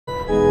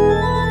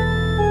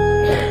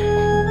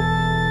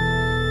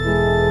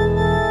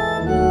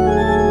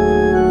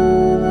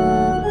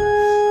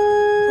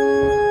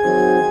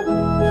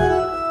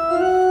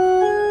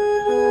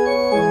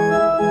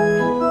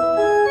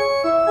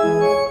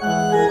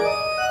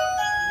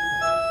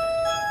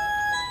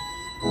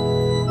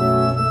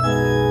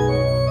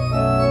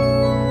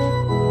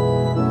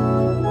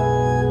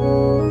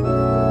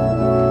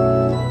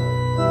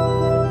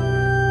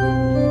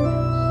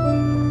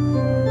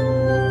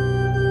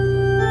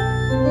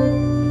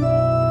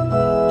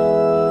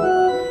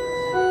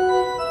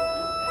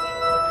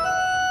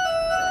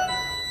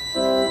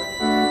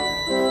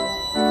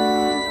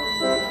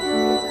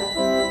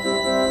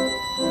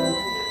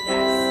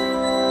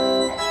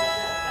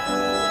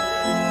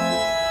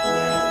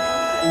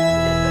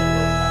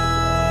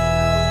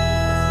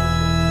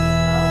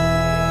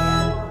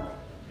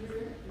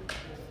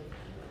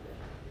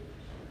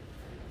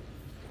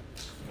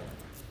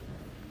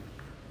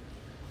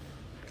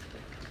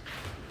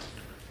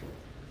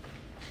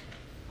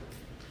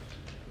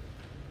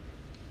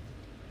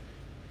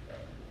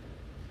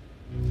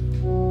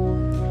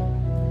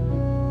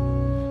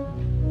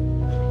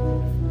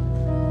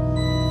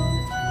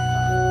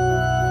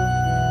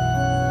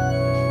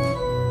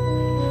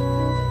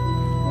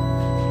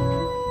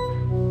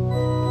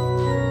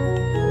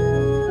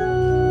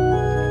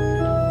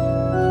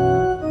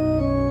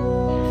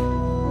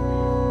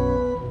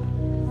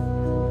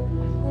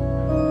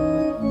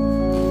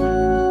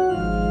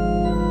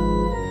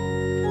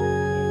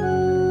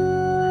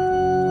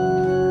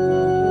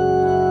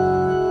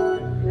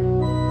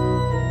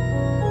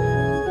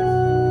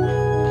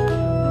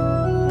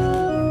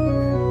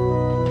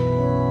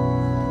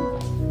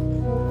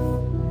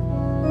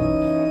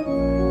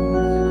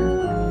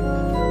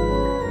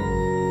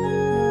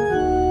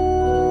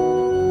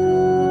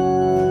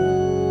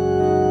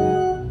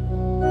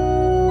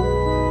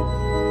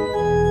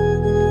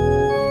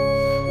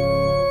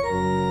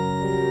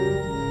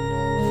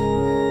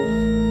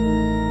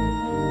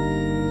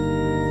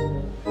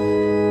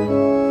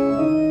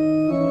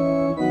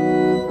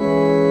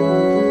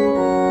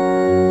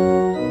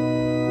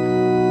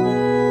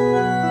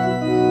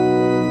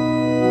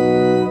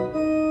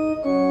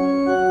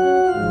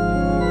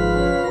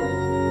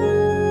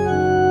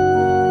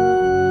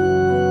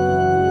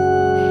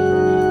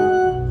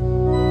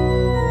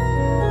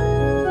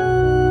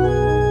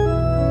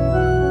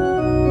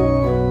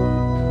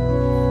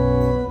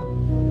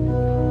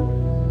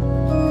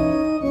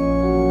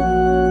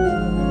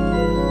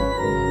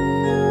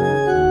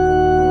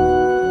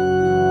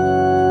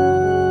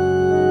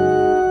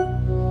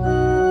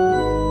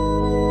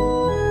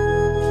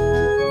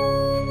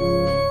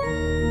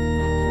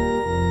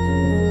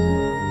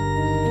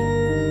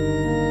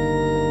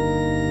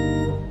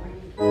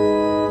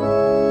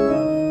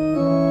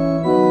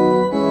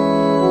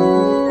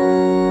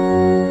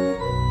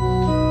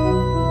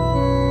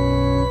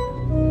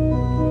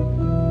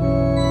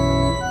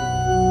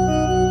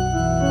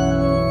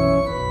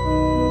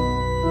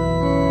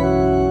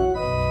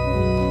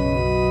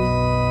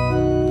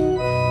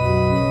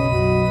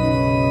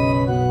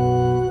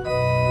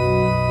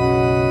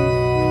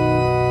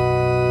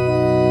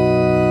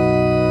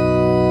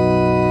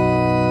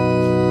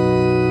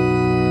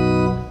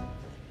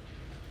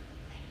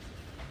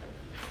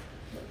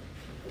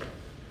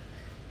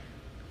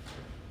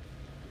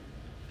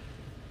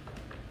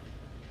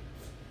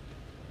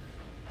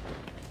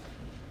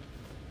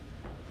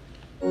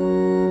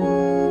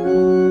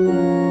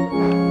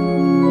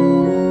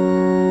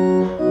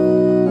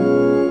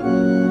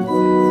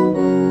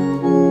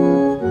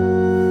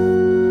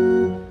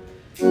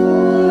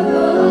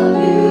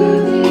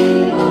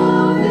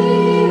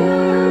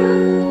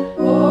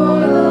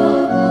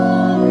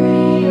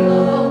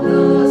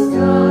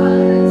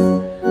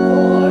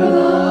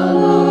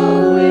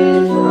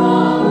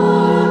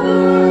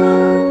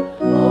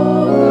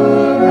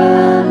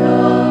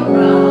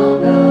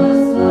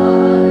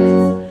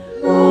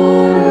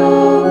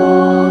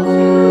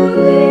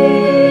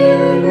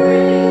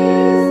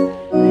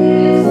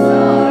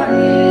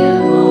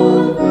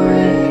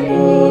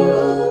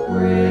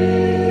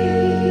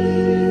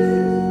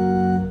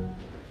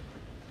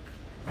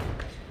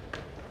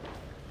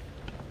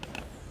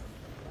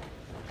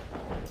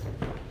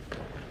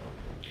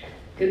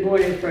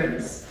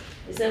chorus.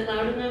 Is that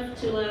loud enough?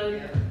 Too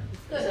loud?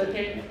 It's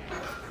okay?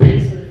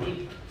 Thanks for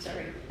the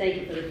Thank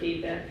you for the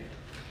feedback.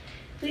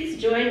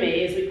 Please join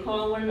me as we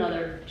call one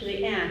another to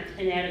the act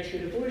and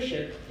attitude of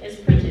worship as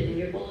printed in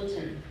your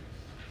bulletin.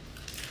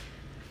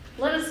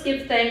 Let us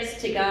give thanks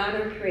to God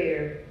our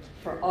Creator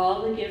for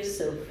all the gifts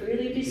so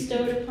freely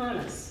bestowed upon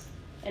us,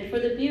 and for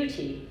the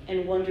beauty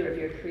and wonder of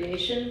your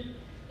creation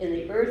in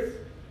the earth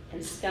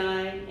and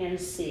sky and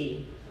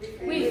sea.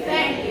 We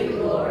thank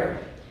you, Lord.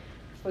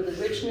 For the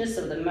richness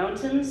of the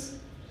mountains,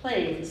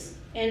 plains,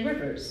 and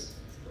rivers.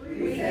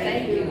 We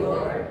thank you,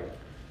 Lord.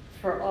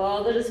 For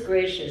all that is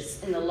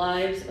gracious in the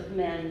lives of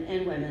men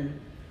and women.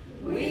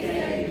 We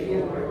thank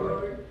you,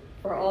 Lord.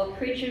 For all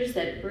creatures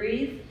that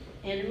breathe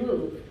and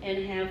move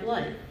and have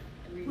life.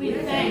 We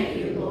thank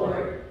you,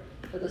 Lord.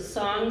 For the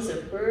songs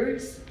of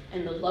birds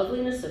and the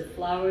loveliness of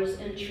flowers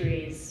and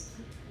trees.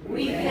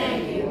 We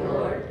thank you,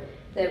 Lord.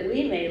 That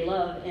we may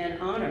love and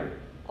honor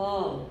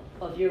all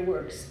of your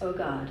works, O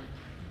God.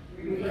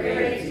 We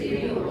praise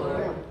you,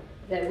 Lord.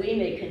 That we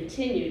may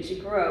continue to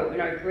grow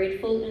in our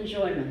grateful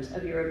enjoyment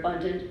of your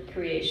abundant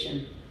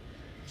creation.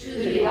 To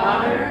the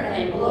honor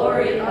and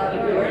glory of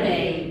your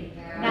name,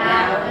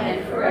 now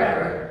and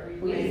forever,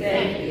 we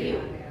thank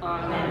you.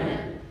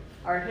 Amen.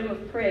 Our hymn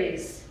of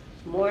praise,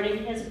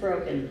 Morning Has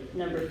Broken,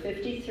 number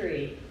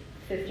 53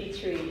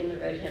 in the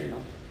red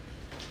hymnal.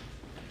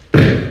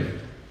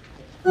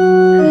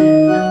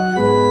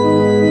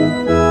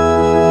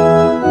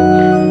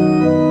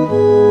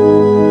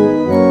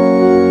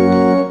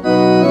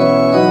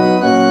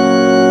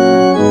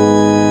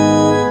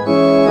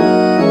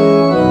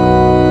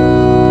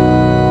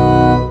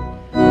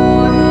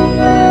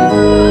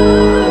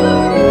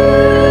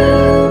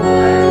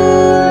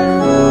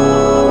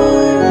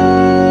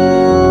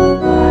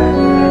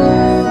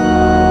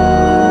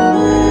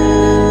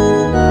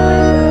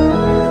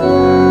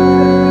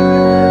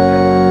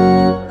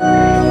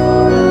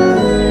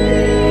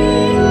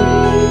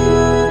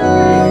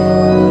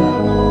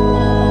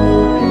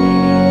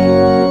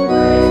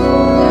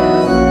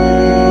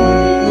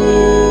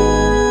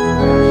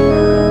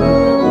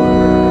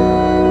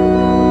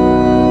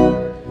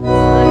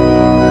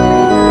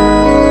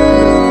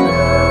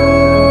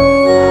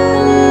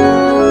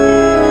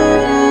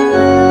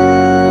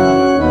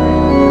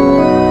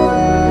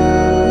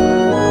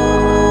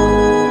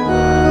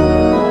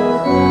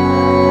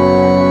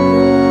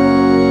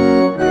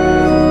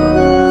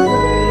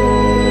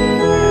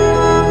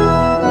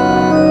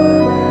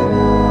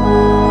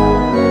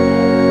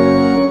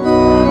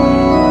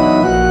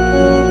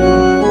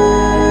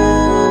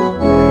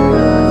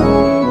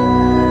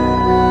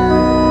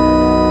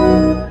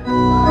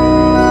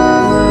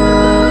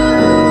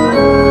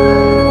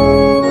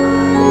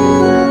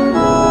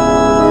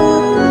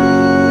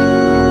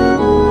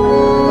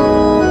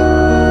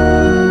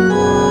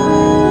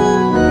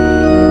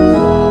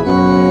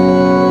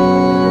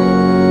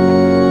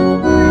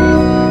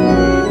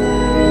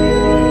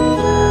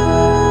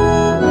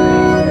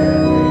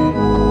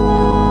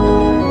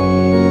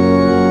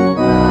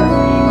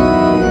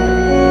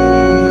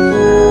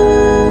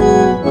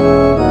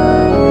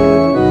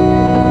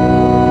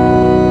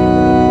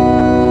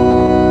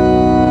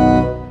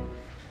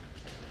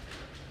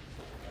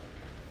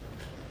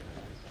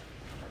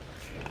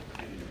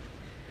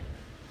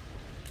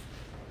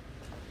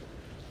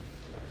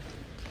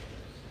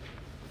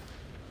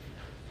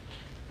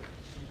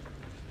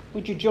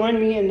 Would you join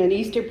me in an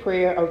Easter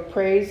prayer of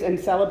praise and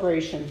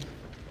celebration?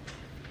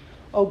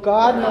 O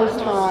God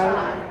most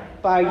high,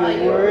 by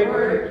your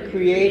word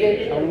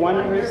created a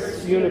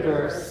wondrous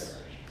universe,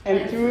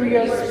 and through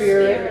your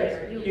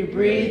Spirit you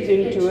breathed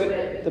into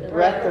it the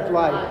breath of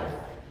life.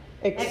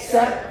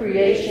 Accept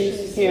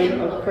creation's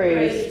hymn of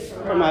praise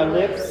from our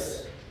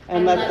lips,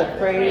 and let the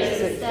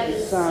praise that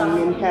is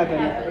sung in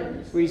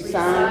heaven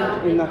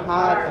resound in the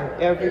heart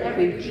of every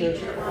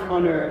creature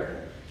on earth,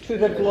 to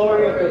the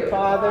glory of the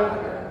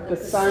Father, the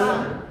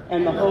Son,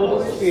 and the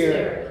Holy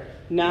Spirit,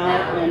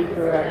 now and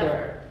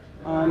forever.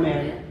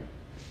 Amen.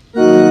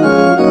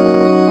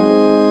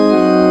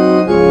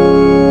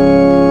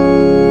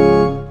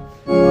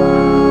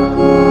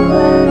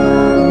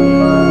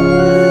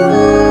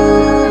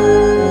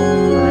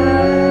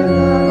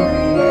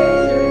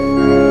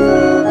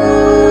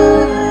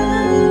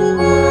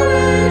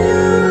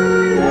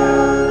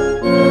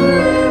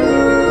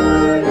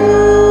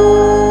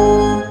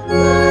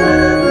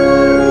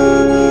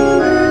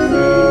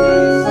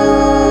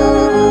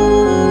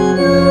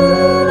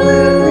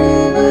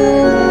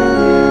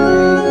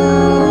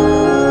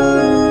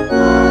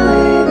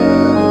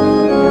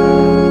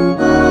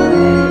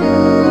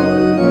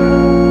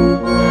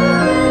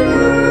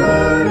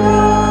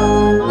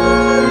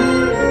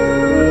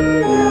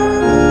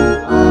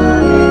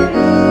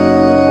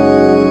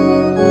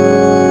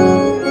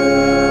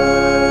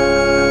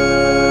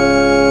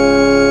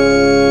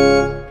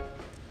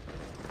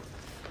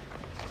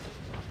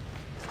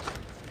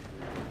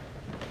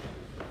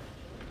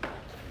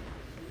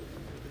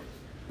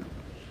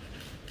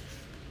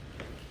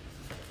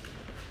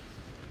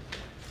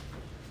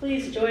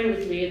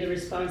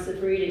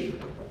 responsive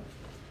reading.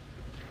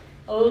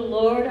 O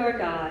Lord our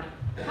God,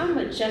 how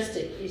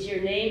majestic is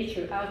your name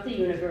throughout the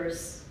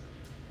universe.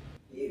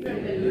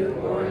 Even the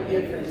newborn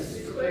infants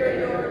declare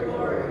your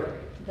glory.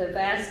 The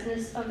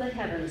vastness of the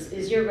heavens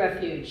is your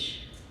refuge.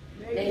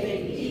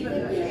 Making even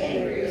the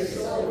angriest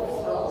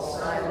soul fall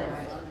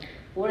silent.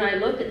 When I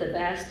look at the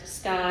vast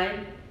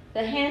sky,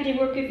 the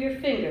handiwork of your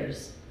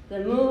fingers,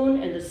 the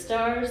moon and the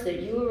stars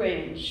that you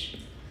arrange,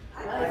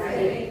 I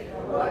think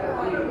of what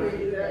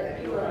wonderfully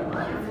that you are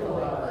mindful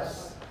of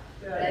us,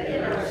 that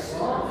in our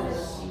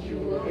smallness you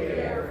will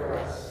care for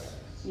us.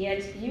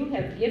 yet you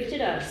have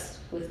gifted us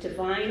with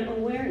divine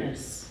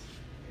awareness.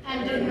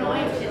 And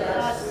anointed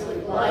us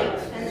with light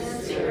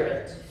and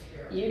spirit.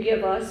 You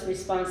give us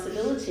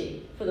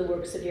responsibility for the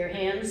works of your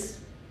hands.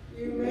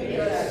 You make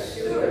us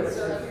stewards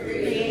of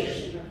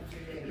creation.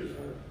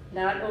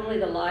 Not only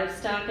the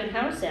livestock and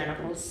house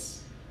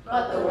animals,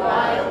 But the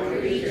wild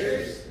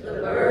creatures, the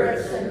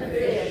birds and the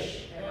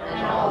fish,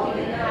 and all the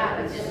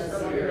inhabitants of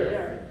the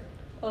earth.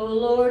 O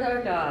Lord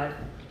our God,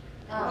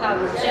 how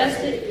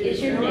majestic is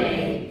your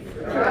name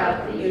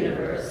throughout the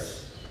universe.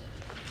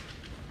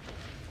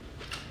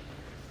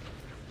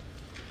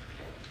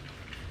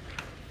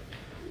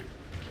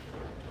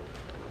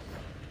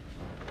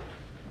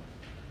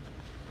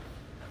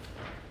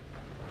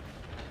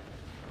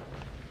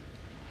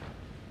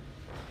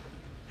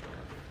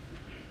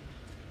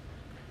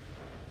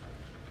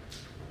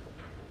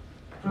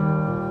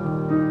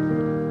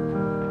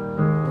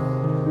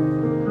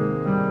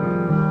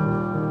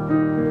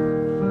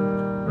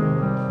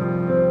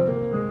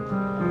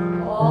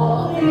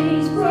 All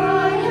things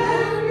bright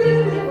and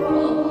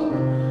beautiful,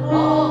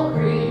 all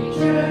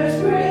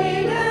creatures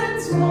great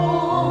and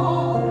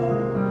small,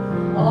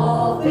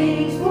 all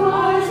things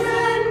wise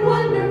and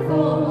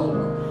wonderful,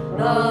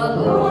 the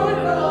Lord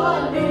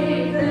God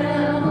made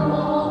them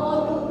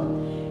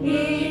all.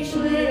 Each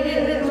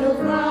little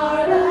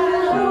flower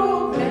that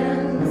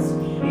opens,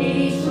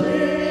 each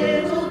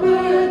little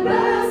bird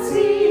that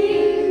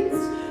sings,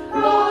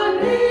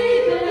 God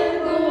made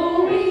them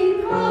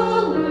glowing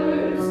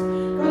colors.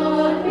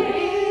 God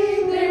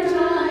made their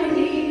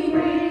tiny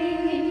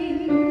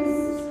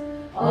wings.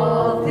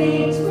 All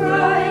things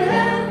bright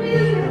and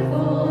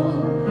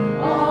beautiful,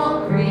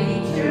 all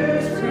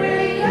creatures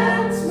great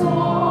and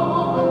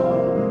small,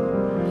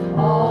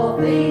 all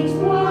things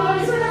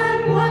wise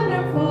and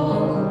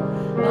wonderful,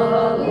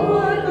 the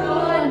Lord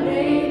God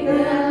made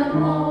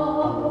them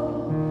all.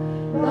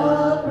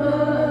 The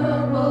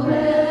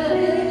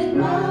purple-headed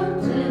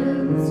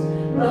mountains,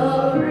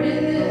 the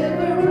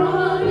river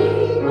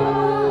running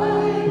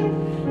by,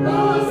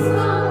 the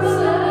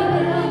sunset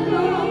and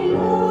the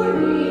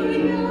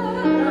morning,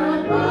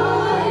 the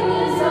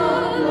brightness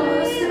of the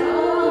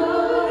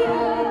sky.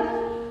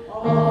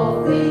 All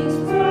things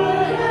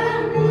bright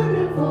and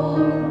wonderful,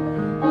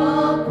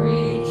 all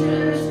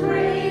creatures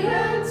great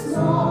and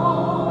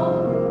small,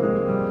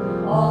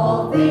 all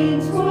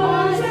things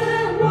wise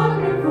and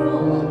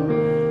wonderful,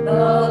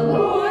 the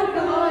Lord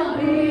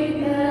God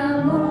made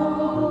them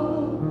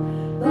all.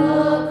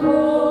 The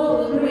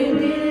cold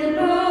wind in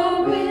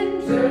the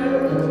winter,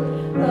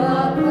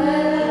 the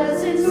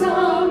pleasant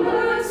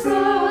summer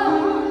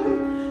sun,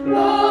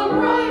 the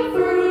bright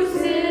fruits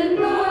in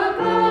the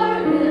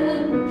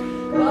garden,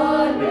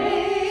 God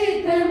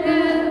made them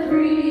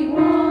every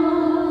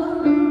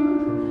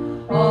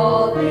one.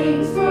 All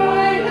things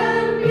bright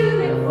and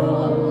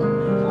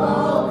beautiful,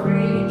 all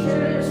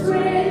creatures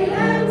great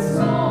and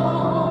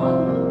small,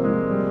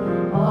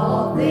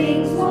 all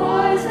things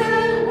wise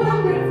and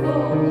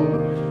wonderful,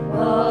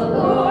 the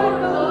Lord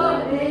God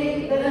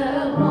made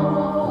them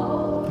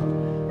all.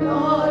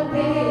 God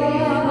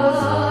gave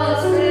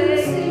us to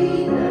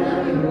see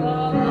them,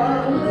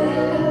 our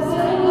lips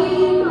that we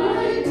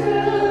might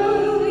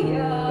tell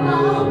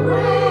how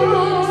great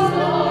is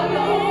God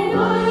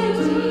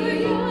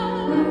Almighty,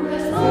 who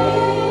has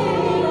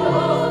made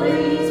all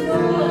things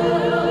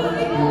good.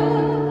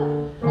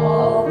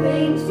 All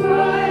things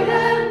bright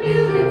and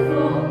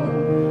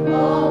beautiful,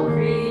 all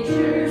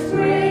creatures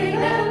great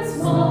and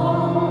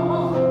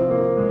small,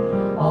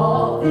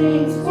 all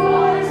things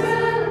wise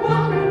and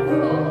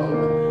wonderful,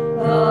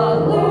 the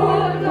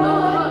Lord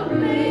God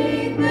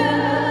made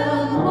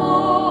them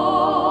all.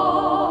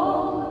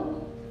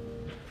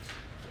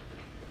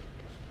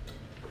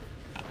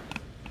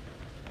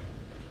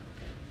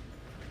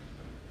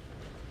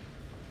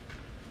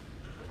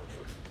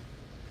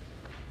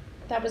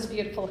 That was a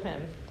beautiful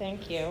hymn.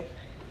 Thank you.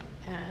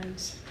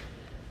 And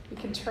we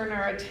can turn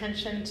our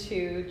attention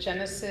to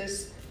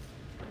Genesis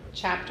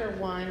chapter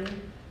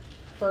 1,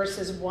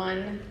 verses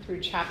 1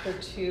 through chapter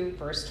 2,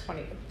 verse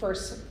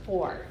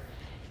 4.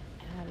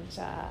 And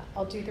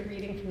I'll do the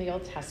reading from the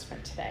Old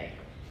Testament today.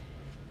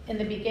 In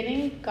the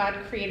beginning, God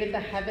created the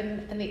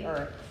heaven and the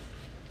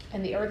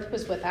earth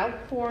was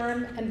without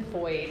form and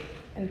void,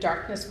 and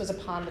darkness was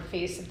upon the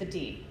face of the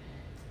deep,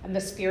 and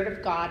the Spirit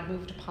of God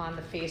moved upon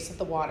the face of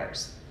the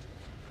waters.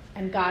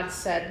 And God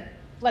said,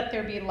 "Let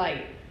there be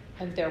light,"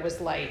 and there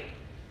was light.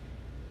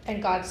 And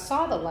God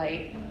saw the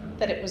light,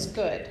 that it was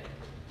good.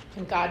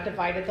 and God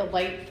divided the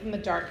light from the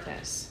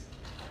darkness.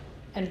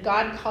 And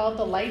God called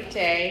the light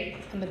day,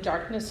 and the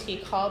darkness he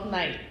called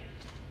night.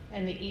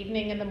 And the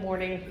evening and the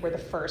morning were the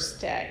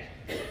first day.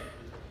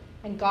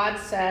 And God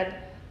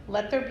said,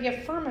 "Let there be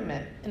a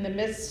firmament in the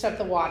midst of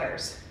the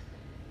waters,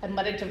 and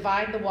let it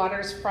divide the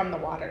waters from the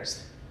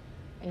waters."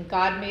 And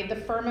God made the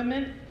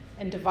firmament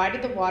and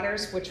divided the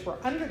waters which were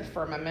under the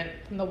firmament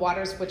from the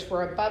waters which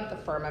were above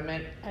the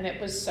firmament, and it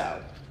was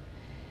so.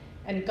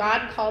 And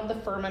God called the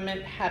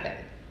firmament heaven.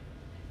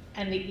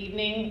 And the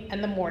evening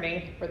and the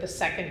morning were the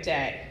second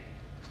day.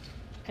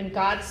 And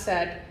God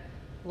said,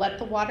 "Let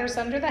the waters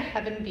under the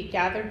heaven be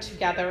gathered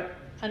together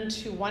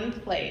unto one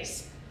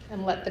place,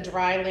 and let the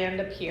dry land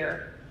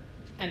appear."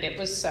 And it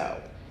was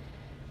so.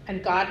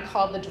 And God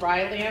called the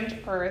dry land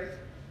earth,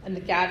 and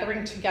the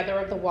gathering together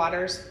of the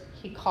waters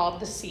he called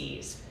the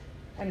seas.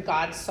 And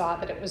God saw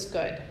that it was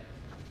good.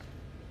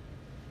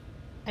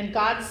 And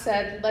God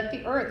said, "Let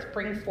the earth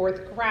bring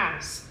forth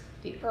grass,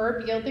 the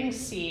herb yielding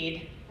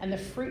seed, and the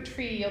fruit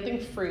tree yielding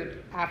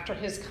fruit after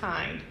his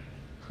kind,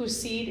 whose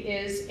seed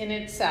is in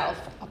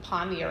itself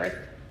upon the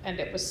earth." And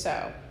it was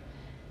so.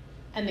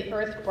 And the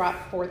earth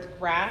brought forth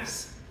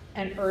grass,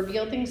 and herb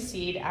yielding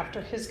seed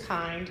after his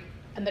kind,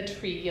 and the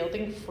tree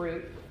yielding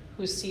fruit,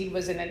 whose seed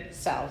was in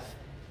itself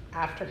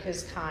after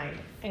his kind.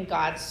 And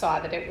God saw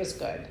that it was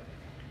good.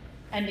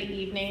 And the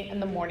evening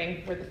and the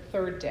morning were the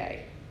third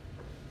day.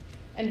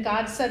 And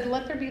God said,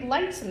 "Let there be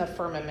lights in the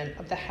firmament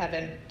of the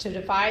heaven to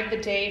divide the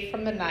day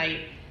from the night,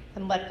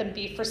 and let them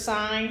be for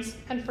signs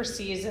and for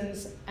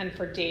seasons and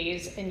for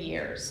days and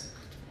years.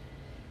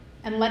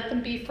 And let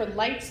them be for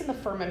lights in the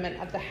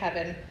firmament of the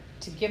heaven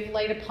to give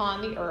light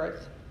upon the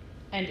earth."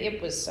 And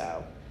it was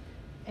so.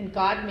 And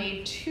God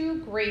made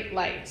two great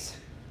lights,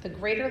 the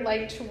greater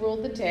light to rule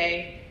the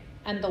day,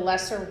 and the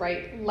lesser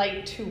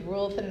light to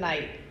rule the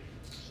night.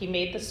 He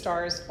made the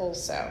stars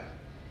also.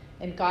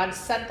 And God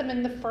set them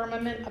in the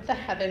firmament of the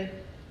heaven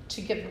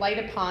to give light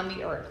upon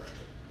the earth,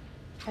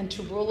 and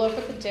to rule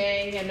over the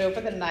day and over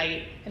the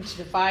night, and to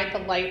divide the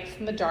light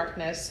from the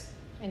darkness.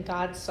 And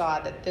God saw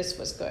that this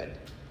was good.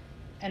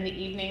 And the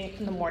evening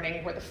and the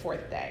morning were the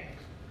fourth day.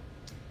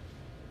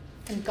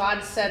 And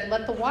God said,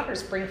 "Let the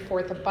waters bring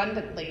forth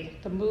abundantly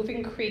the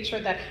moving creature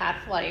that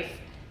hath life,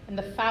 and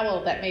the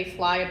fowl that may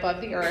fly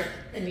above the earth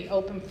in the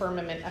open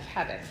firmament of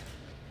heaven."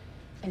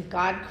 And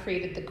God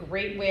created the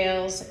great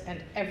whales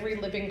and every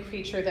living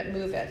creature that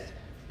moveth,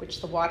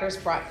 which the waters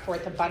brought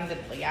forth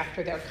abundantly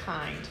after their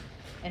kind,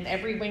 and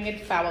every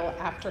winged fowl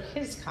after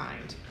his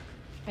kind.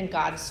 And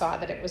God saw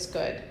that it was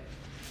good.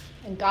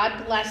 And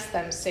God blessed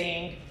them,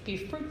 saying, "Be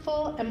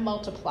fruitful and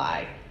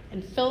multiply,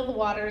 and fill the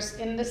waters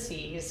in the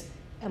seas,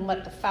 and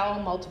let the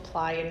fowl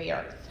multiply in the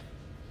earth."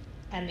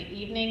 And the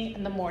evening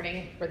and the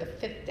morning were the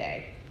fifth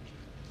day.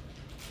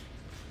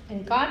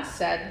 And God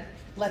said,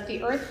 "Let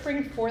the earth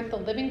bring forth the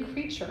living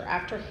creature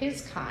after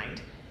his kind,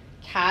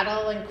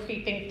 cattle and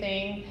creeping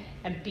thing,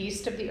 and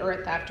beast of the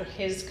earth after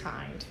his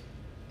kind."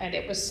 And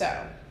it was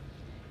so.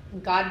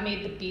 And God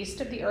made the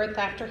beast of the earth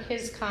after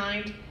his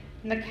kind,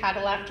 and the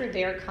cattle after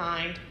their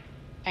kind,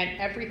 and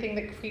everything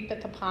that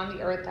creepeth upon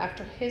the earth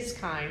after his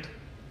kind.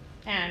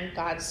 And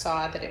God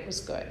saw that it was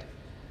good.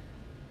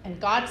 And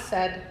God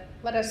said,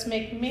 "Let us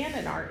make man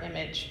in our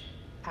image,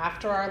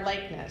 after our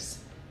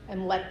likeness,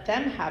 and let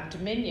them have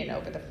dominion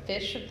over the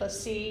fish of the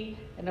sea,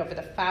 and over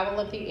the fowl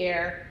of the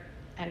air,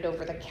 and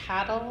over the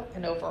cattle,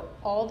 and over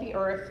all the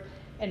earth,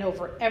 and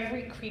over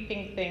every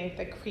creeping thing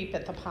that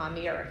creepeth upon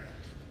the earth."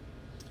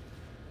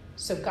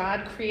 So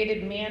God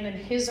created man in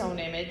his own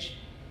image.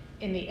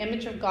 In the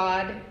image of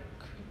God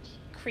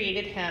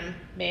created him,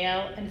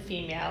 male and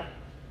female,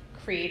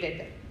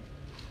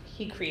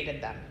 he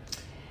created them.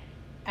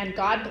 And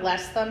God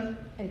blessed them,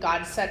 and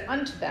God said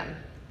unto them,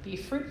 "Be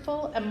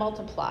fruitful and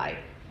multiply,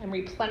 and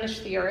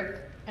replenish the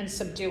earth, and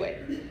subdue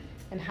it,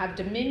 and have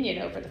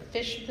dominion over the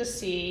fish of the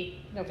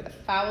sea, and over the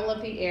fowl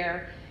of the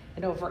air,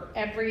 and over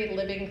every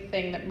living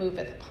thing that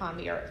moveth upon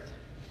the earth."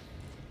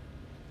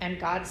 And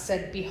God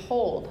said,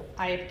 "Behold,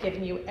 I have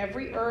given you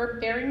every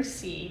herb bearing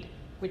seed,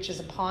 which is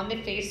upon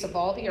the face of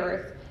all the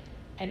earth,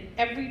 and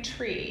every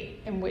tree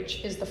in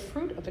which is the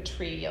fruit of a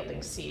tree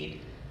yielding seed,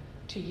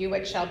 to you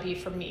it shall be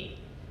for meat.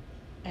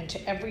 And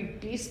to every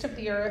beast of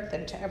the earth,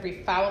 and to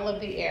every fowl of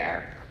the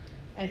air,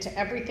 and to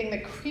everything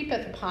that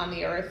creepeth upon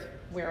the earth,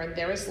 wherein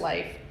there is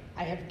life,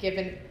 I have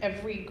given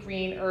every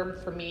green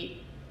herb for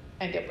meat."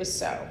 And it was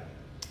so.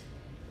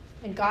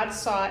 And God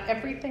saw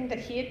everything that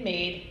he had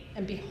made,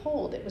 and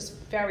behold, it was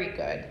very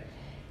good.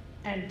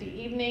 And the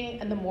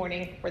evening and the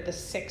morning were the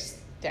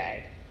sixth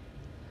day.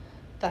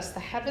 Thus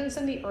the heavens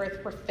and the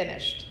earth were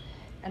finished,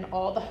 and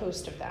all the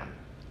host of them.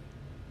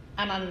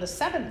 And on the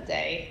seventh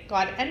day,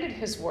 God ended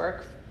his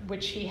work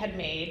which he had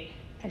made,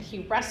 and he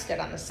rested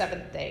on the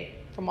seventh day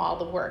from all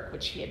the work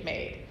which he had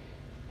made.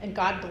 And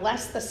God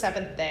blessed the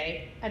seventh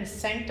day and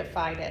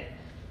sanctified it,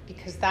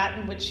 because that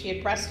in which he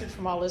had rested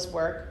from all his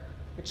work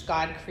which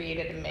God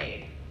created and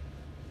made.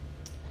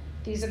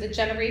 These are the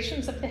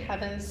generations of the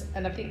heavens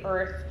and of the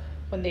earth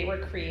when they were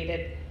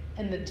created,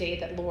 in the day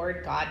that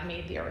Lord God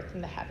made the earth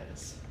and the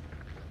heavens.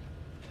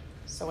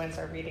 So ends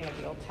our reading of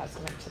the Old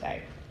Testament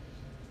today.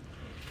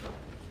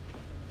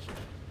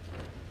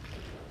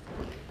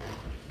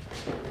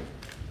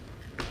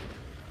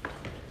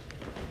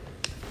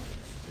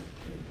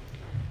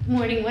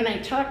 Morning. When I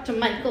talked to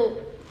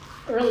Michael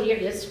earlier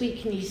this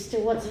week and he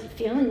still wasn't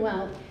feeling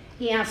well,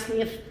 he asked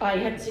me if I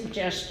had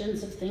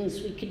suggestions of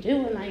things we could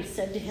do, and I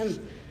said to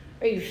him,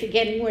 "Are you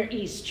forgetting we're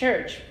East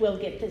Church? We'll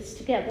get this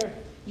together.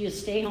 You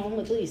stay home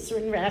with Lisa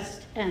and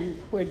rest,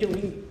 and we're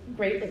doing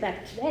great with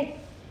that today."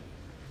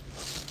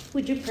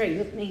 Would you pray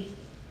with me?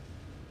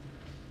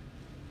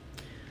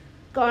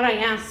 God, I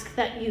ask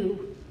that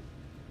you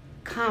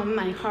calm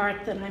my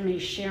heart that I may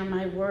share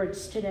my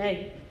words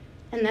today,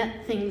 and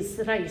that things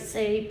that I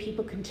say,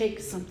 people can take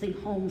something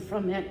home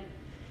from it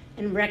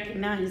and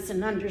recognize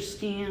and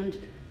understand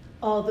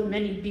all the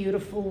many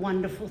beautiful,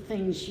 wonderful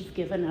things you've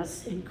given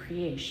us in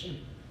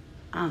creation.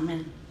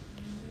 Amen.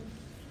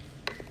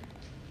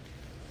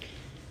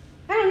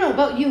 I don't know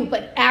about you,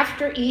 but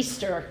after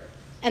Easter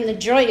and the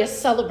joyous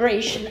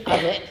celebration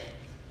of it,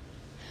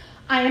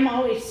 I am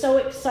always so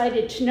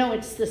excited to know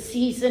it's the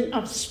season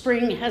of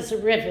spring has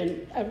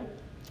arrived,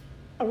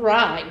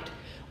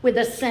 with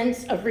a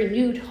sense of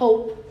renewed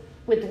hope,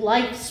 with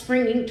life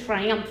springing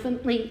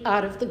triumphantly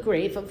out of the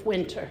grave of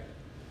winter.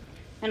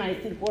 And I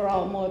think we're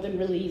all more than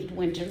relieved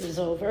winter is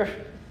over.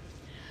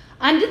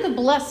 Under the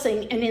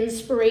blessing and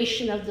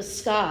inspiration of the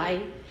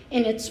sky,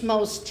 in its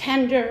most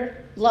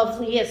tender,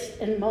 loveliest,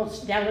 and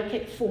most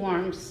delicate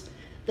forms,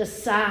 the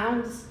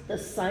sounds, the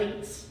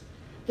sights,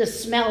 the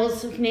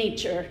smells of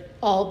nature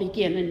all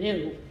begin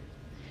anew.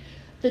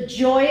 The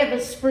joy of a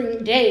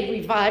spring day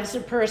revives a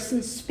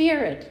person's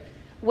spirit,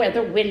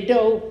 whether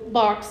window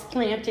box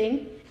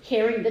planting,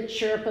 hearing the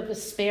chirp of a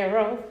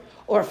sparrow,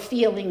 or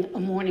feeling a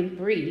morning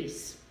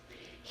breeze.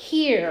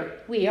 Here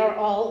we are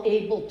all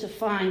able to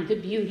find the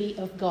beauty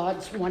of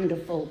God's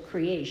wonderful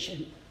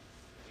creation.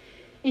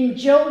 In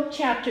Job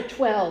chapter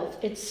 12,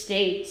 it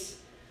states,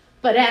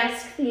 "But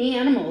ask the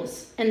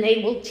animals, and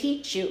they will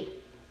teach you,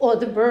 or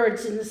the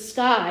birds in the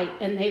sky,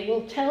 and they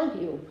will tell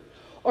you,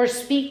 or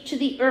speak to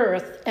the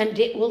earth, and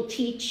it will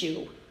teach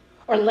you,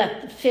 or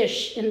let the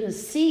fish in the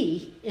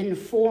sea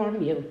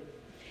inform you."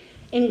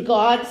 In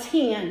God's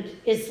hand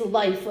is the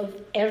life of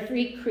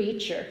every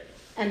creature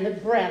and the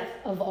breath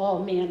of all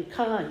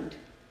mankind.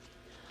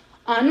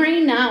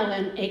 Henri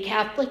Nouwen, a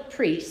Catholic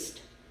priest,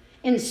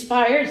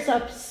 inspires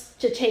us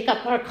to take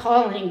up our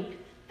calling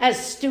as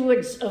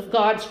stewards of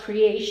God's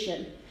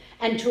creation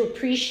and to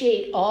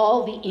appreciate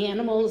all the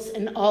animals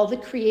and all the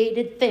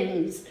created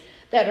things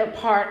that are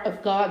part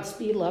of God's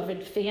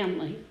beloved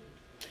family.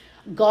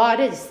 God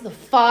is the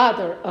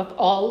Father of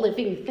all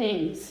living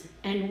things,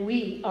 and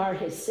we are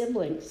his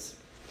siblings.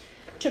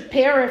 To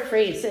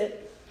paraphrase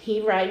it,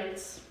 he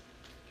writes,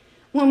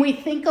 "When we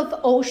think of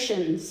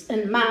oceans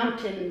and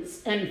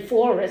mountains and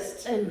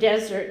forests and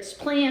deserts,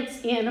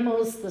 plants,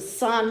 animals, the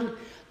sun,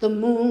 the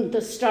moon,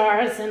 the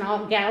stars, and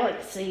our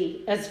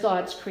galaxy as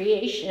God's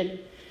creation,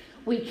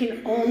 we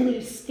can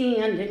only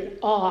stand in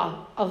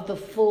awe of the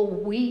full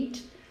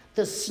wheat,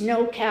 the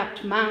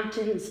snow-capped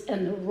mountains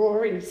and the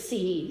roaring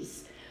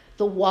seas,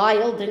 the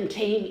wild and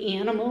tame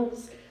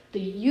animals, the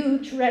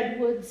huge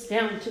redwoods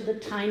down to the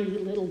tiny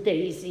little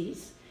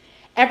daisies.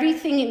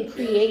 Everything in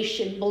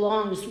creation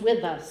belongs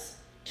with us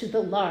to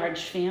the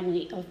large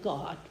family of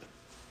God."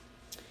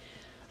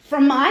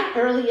 From my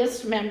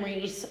earliest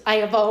memories, I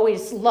have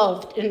always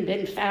loved and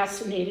been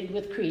fascinated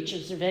with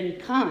creatures of any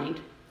kind.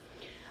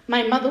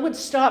 My mother would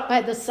stop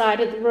by the side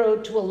of the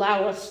road to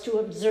allow us to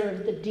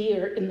observe the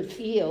deer in the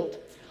field,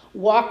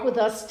 walk with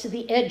us to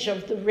the edge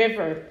of the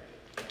river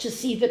to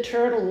see the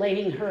turtle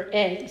laying her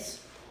eggs,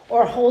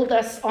 or hold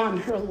us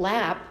on her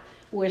lap,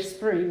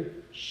 whispering,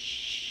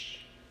 "shh,"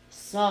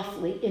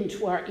 softly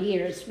into our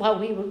ears while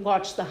we would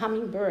watch the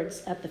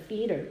hummingbirds at the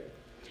feeder.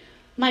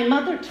 My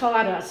mother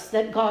taught us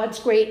that God's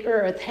great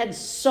earth had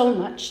so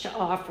much to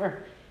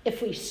offer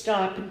if we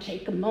stop and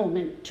take a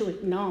moment to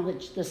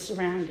acknowledge the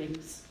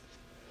surroundings.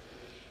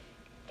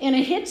 In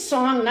a hit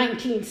song,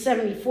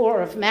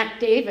 1974, of Mac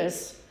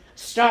Davis,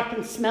 "Stop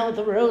and Smell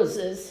the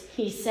Roses,"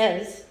 he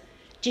says,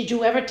 "Did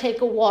you ever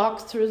take a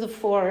walk through the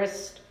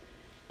forest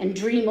and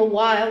dream a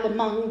while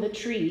among the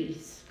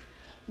trees?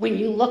 When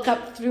you look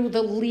up through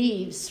the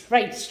leaves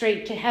right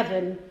straight to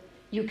heaven,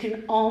 you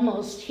can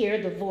almost hear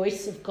the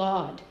voice of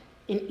God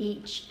in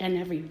each and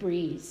every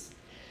breeze.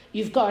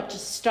 You've got to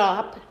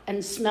stop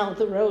and smell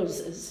the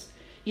roses.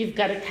 You've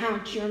got to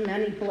count your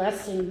many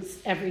blessings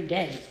every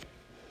day.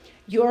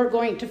 You're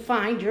going to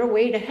find your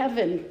way to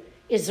heaven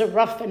is a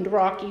rough and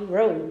rocky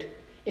road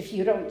if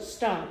you don't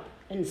stop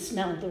and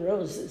smell the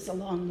roses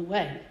along the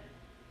way."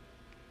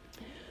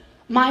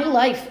 My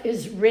life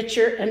is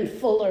richer and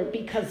fuller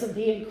because of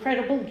the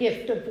incredible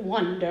gift of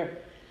wonder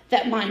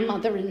that my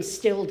mother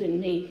instilled in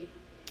me.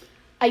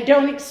 I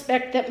don't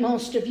expect that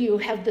most of you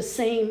have the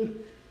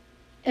same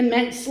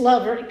immense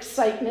love or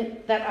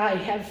excitement that I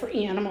have for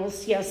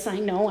animals. Yes, I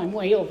know I'm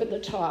way over the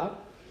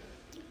top.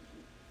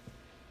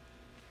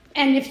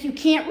 And if you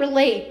can't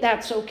relate,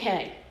 that's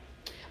okay.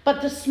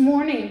 But this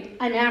morning,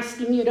 I'm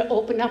asking you to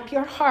open up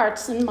your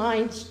hearts and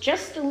minds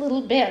just a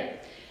little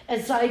bit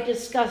as I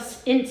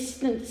discuss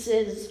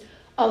instances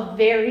of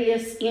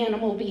various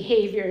animal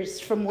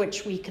behaviors from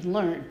which we can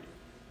learn.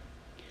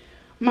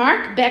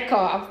 Mark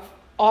Bekoff,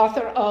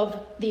 author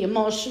of The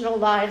Emotional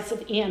Lives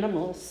of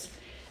Animals,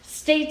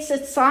 states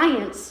that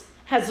science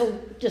has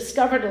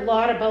discovered a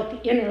lot about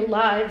the inner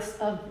lives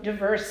of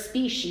diverse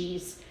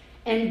species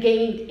and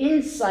gained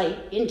insight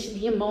into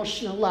the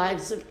emotional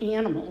lives of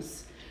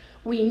animals.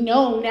 We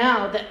know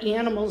now that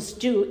animals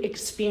do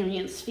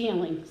experience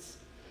feelings.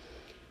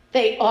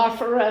 They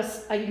offer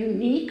us a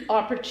unique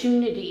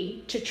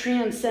opportunity to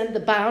transcend the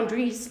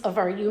boundaries of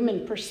our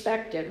human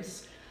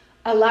perspectives,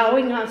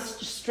 allowing us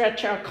to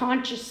stretch our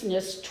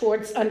consciousness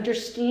towards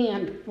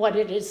understand what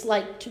it is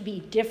like to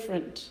be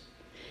different.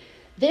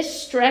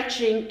 This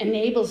stretching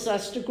enables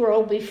us to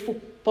grow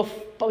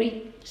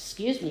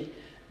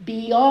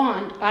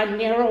beyond our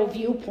narrow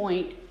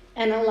viewpoint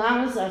and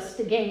allows us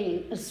to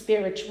gain a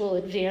spiritual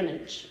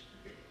advantage.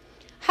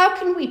 How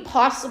can we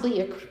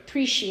possibly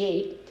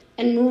appreciate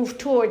and move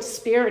towards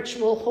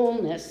spiritual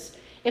wholeness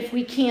if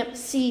we can't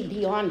see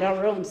beyond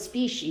our own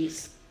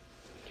species?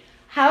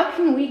 How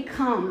can we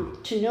come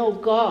to know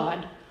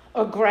God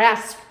or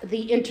grasp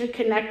the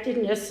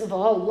interconnectedness of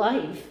all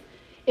life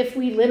if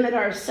we limit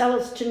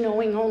ourselves to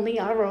knowing only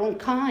our own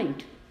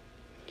kind?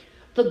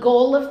 The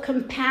goal of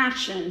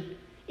compassion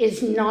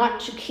is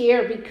not to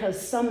care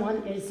because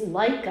someone is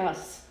like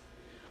us,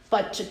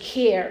 but to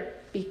care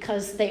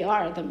because they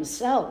are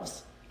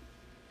themselves.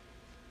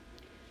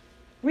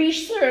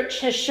 Research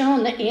has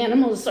shown that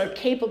animals are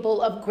capable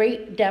of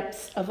great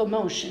depths of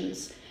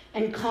emotions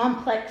and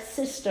complex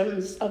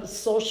systems of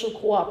social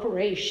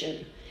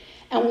cooperation,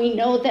 and we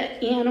know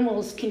that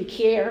animals can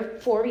care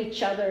for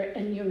each other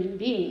and human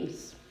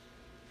beings.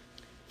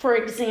 For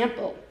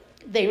example,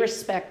 they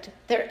respect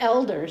their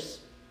elders.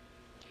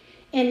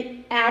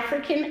 In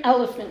African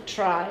elephant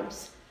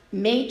tribes,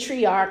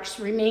 matriarchs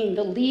remain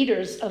the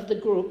leaders of the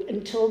group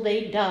until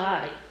they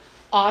die,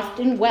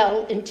 often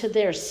well into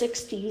their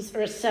 60s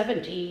or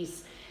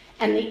 70s,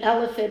 and the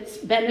elephants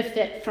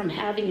benefit from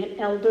having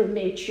an elder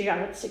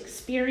matriarch's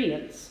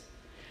experience.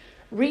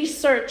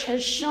 Research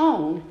has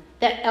shown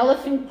that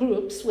elephant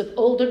groups with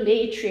older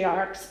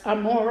matriarchs are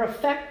more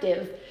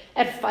effective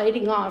at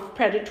fighting off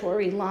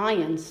predatory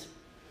lions.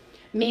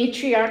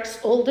 Matriarchs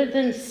older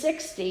than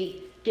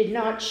 60 did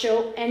not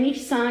show any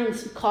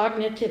signs of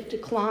cognitive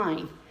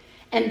decline,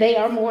 and they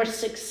are more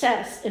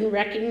success in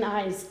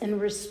recognizing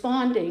and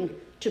responding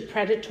to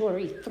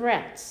predatory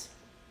threats.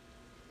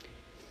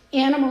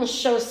 Animals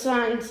show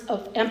signs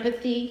of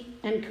empathy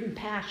and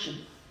compassion.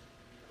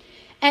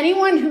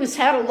 Anyone who's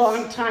had a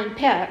long-time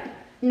pet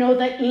know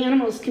that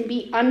animals can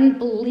be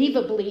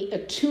unbelievably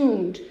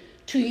attuned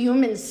to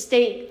human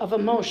state of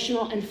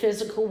emotional and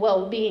physical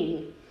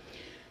well-being.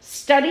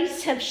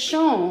 Studies have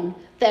shown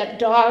that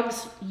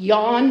dogs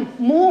yawn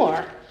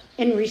more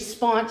in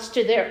response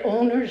to their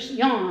owner's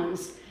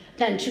yawns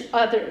than to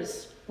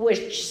others,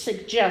 which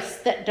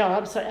suggests that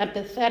dogs are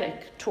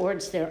empathetic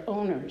towards their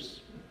owners.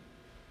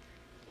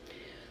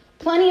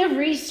 Plenty of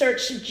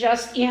research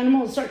suggests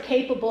animals are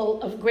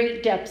capable of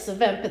great depths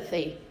of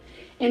empathy.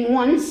 In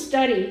one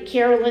study,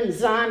 Carolyn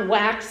Zahn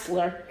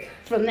Waxler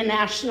from the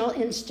National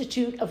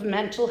Institute of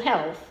Mental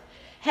Health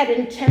had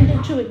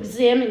intended to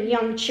examine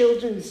young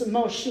children's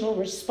emotional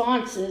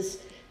responses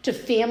to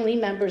family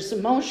members'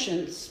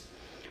 emotions,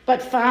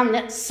 but found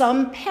that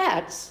some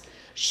pets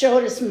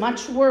showed as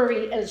much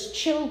worry as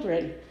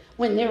children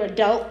when their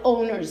adult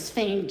owners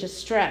feigned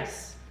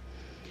distress.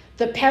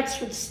 The pets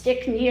would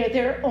stick near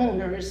their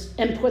owners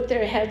and put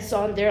their heads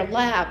on their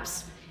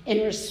laps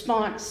in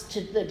response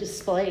to the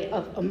display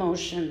of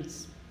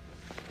emotions.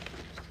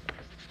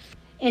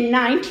 In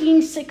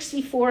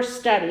 1964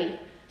 study,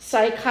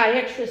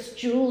 psychiatrist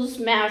Jules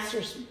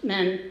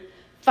Masserman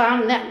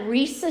found that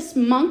rhesus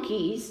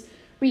monkeys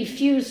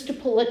refused to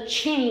pull a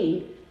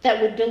chain that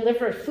would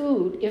deliver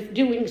food if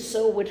doing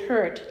so would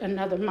hurt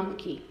another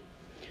monkey.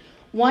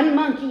 One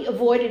monkey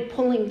avoided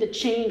pulling the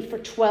chain for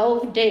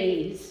 12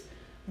 days,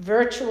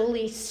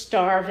 virtually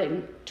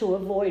starving to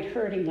avoid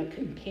hurting a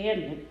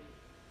companion.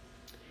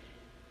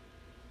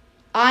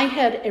 I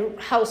had a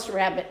house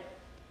rabbit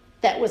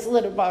that was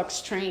litter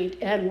box trained,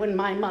 and when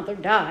my mother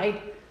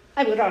died,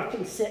 I would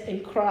often sit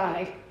and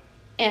cry,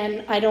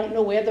 and I don't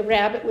know where the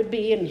rabbit would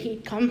be, and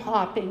he'd come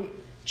hopping,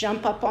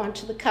 jump up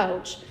onto the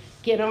couch,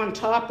 get on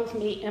top of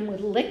me, and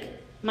would lick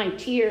my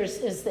tears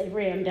as they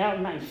ran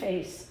down my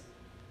face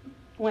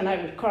when I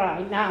would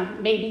cry. Now,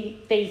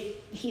 maybe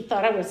he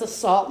thought I was a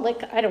salt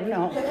lick, I don't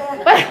know.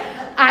 But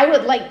I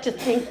would like to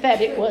think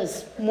that it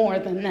was more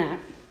than that.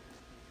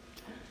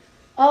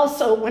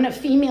 Also, when a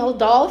female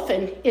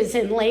dolphin is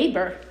in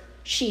labor,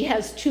 she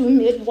has two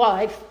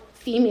midwife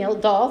female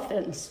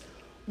dolphins,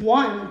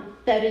 one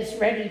that is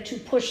ready to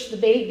push the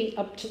baby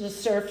up to the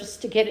surface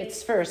to get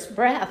its first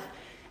breath,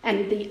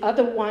 and the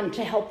other one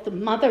to help the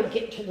mother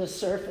get to the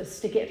surface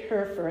to get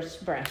her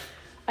first breath.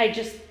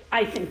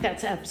 I think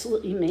that's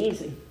absolutely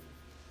amazing.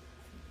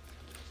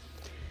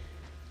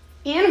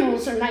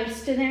 Animals are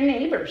nice to their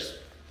neighbors.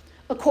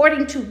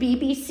 According to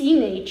BBC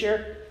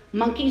Nature,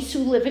 monkeys who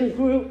live in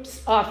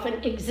groups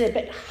often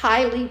exhibit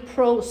highly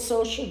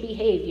pro-social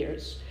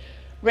behaviors.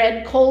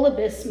 Red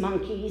colobus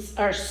monkeys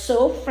are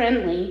so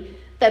friendly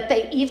that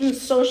they even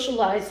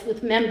socialize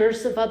with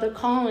members of other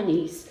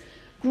colonies,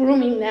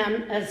 grooming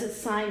them as a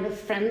sign of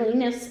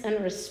friendliness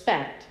and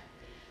respect.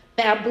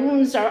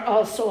 Baboons are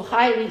also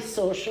highly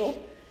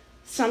social,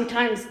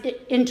 sometimes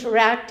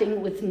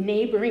interacting with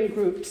neighboring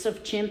groups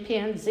of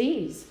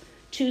chimpanzees,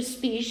 two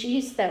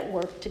species that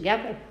work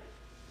together.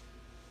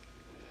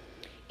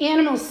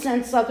 Animals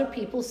sense other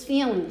people's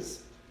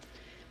feelings.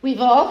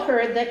 We've all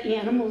heard that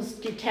animals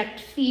detect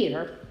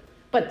fear,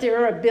 but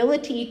their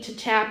ability to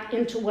tap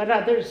into what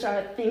others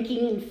are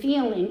thinking and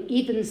feeling,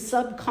 even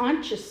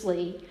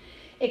subconsciously,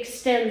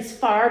 extends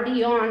far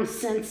beyond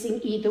sensing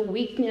either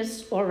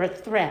weakness or a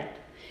threat.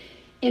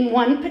 In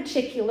one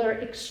particular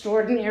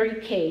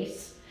extraordinary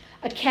case,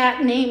 a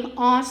cat named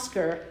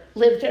Oscar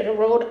lived at a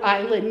Rhode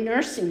Island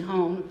nursing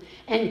home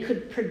and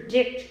could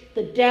predict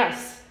the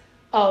deaths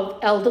of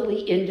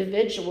elderly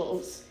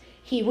individuals.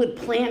 He would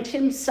plant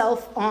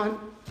himself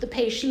on the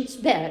patient's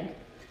bed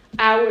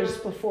hours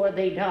before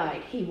they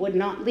died. He would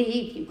not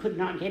leave. You could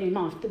not get him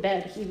off the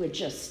bed. He would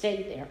just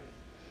stay there.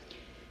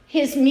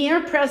 His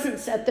mere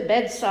presence at the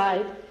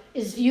bedside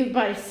is viewed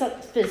by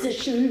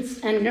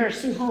physicians and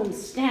nursing home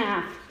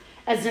staff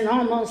as an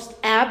almost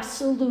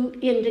absolute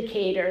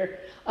indicator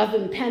of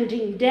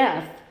impending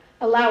death,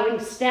 allowing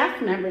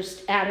staff members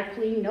to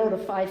adequately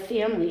notify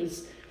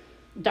families,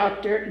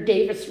 Dr.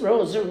 Davis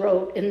Rosa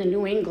wrote in the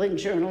New England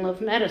Journal of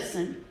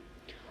Medicine.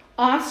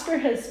 Oscar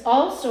has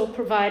also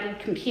provided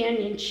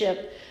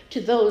companionship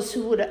to those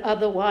who would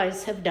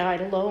otherwise have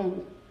died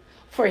alone.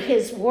 For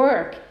his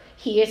work,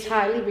 he is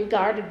highly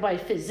regarded by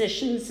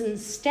physicians and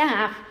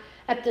staff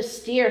at the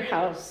Steer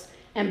House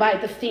and by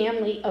the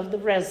family of the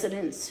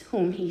residents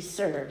whom he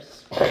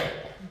serves.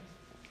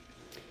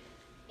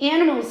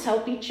 Animals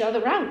help each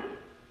other out.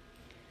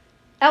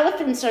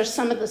 Elephants are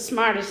some of the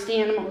smartest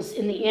animals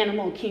in the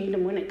animal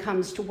kingdom when it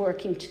comes to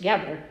working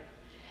together.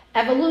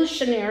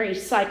 Evolutionary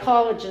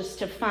psychologists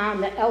have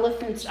found that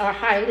elephants are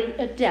highly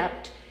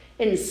adept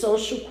in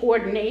social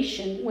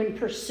coordination when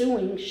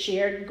pursuing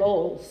shared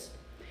goals.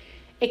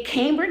 A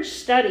Cambridge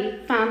study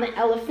found that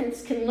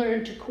elephants can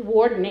learn to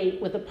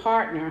coordinate with a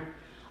partner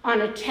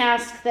on a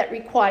task that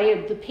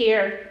required the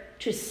pair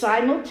to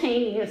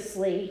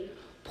simultaneously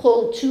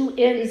pull two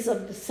ends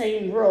of the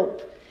same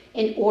rope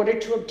in order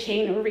to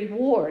obtain a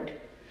reward.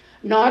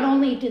 Not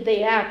only did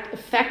they act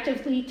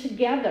effectively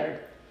together,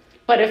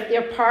 but if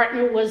their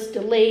partner was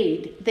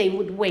delayed, they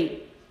would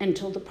wait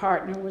until the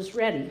partner was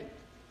ready.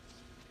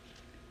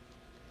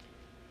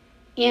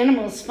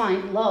 Animals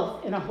find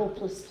love in a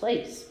hopeless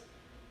place.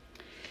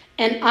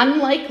 An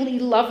unlikely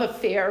love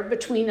affair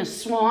between a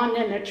swan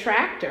and a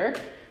tractor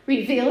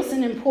reveals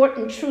an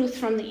important truth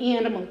from the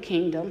animal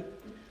kingdom.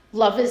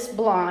 Love is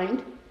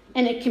blind,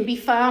 and it can be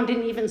found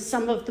in even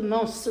some of the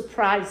most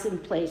surprising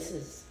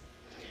places.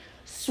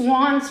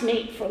 Swans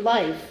mate for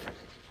life,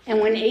 and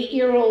when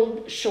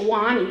 8-year-old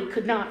Shawani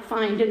could not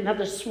find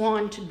another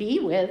swan to be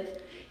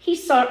with, he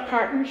sought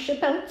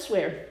partnership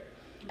elsewhere.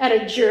 At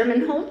a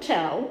German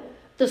hotel,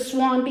 the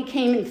swan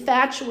became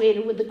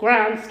infatuated with the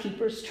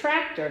groundskeeper's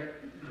tractor.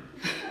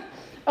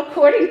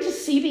 According to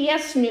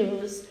CBS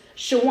News,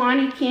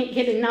 Shawani can't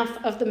get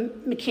enough of the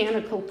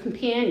mechanical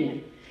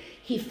companion.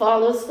 He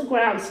follows the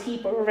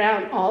groundskeeper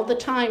around all the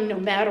time, no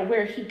matter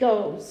where he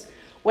goes,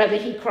 whether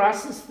he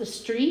crosses the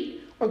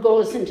street or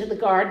goes into the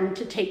garden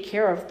to take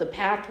care of the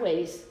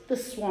pathways, the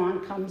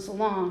swan comes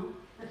along.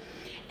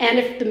 And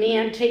if the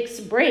man takes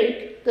a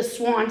break, the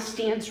swan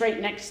stands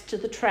right next to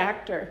the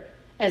tractor,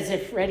 as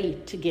if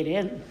ready to get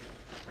in.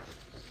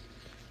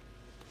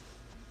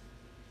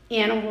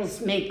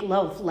 Animals make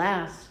love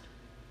last.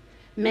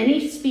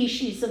 Many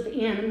species of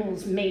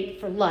animals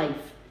mate for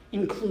life,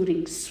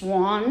 including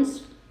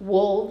swans,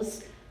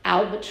 wolves,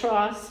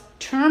 albatross,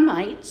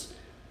 termites,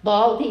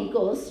 bald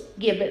eagles,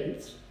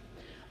 gibbons.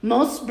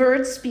 Most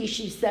bird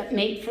species that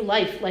mate for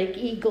life, like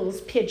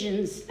eagles,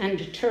 pigeons,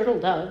 and turtle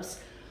doves,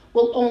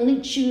 will only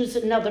choose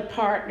another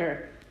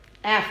partner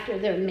after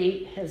their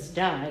mate has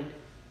died.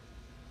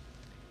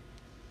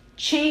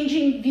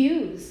 Changing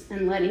views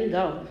and letting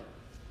go.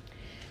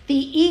 The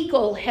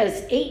eagle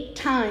has 8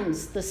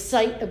 times the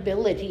sight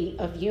ability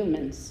of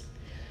humans.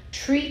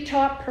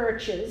 Treetop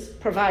perches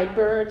provide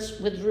birds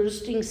with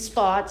roosting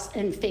spots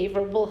and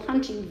favorable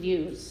hunting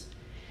views.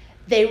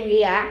 They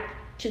react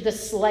to the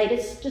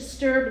slightest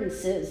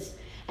disturbances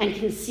and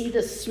can see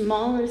the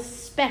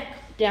smallest speck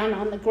down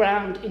on the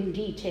ground in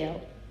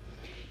detail.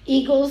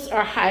 Eagles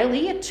are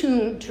highly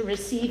attuned to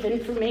receive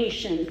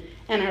information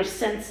and are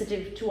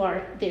sensitive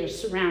to their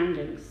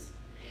surroundings.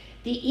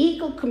 The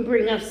eagle can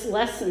bring us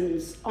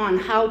lessons on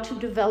how to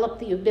develop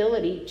the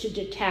ability to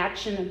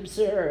detach and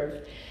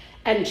observe,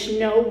 and to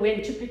know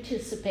when to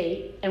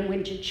participate and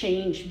when to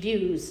change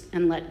views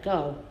and let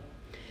go.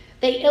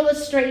 They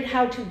illustrate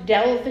how to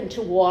delve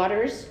into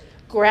waters,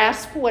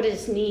 grasp what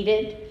is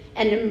needed,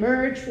 and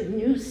emerge with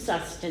new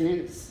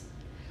sustenance.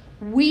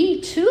 we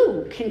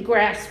too can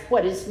grasp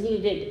what is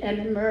needed and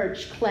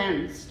emerge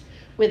cleansed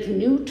with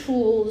new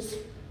tools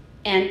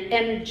and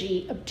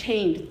energy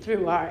obtained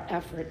through our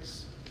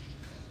efforts.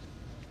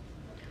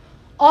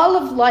 All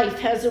of life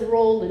has a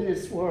role in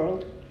this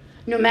world.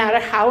 No matter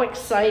how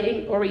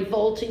exciting or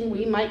revolting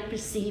we might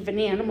perceive an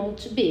animal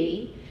to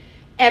be,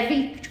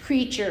 every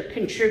creature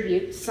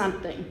contributes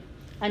something.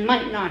 I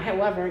might not,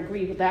 however,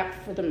 agree with that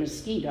for the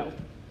mosquito.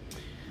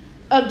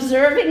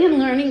 Observing and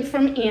learning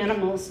from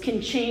animals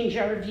can change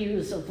our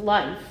views of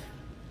life.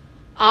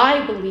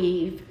 I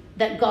believe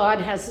that God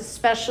has a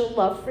special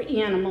love for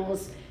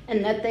animals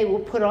and that they were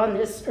put on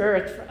this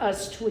earth for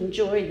us to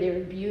enjoy their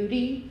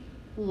beauty,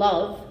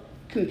 love,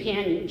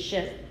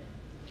 companionship.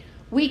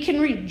 We can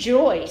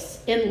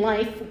rejoice in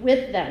life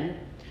with them,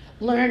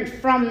 learn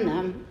from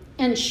them,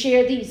 and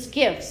share these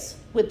gifts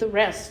with the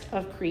rest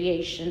of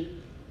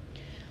creation.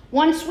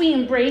 Once we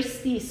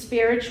embrace these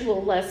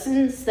spiritual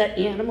lessons that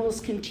animals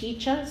can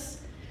teach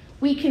us,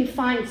 we can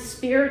find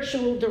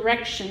spiritual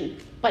direction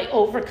by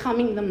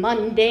overcoming the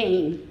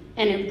mundane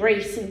and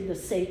embracing the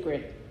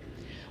sacred.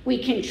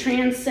 We can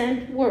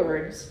transcend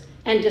words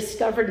and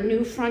discover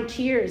new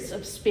frontiers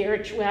of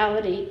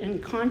spirituality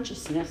and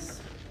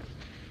consciousness.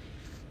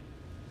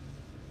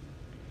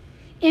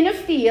 In a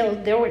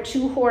field, there were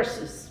 2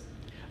 horses.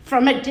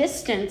 From a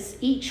distance,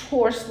 each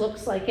horse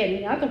looks like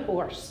any other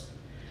horse.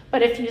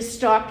 But if you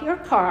stop your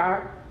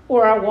car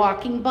or are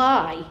walking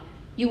by,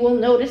 you will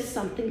notice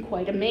something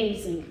quite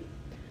amazing.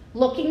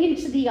 Looking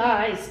into the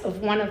eyes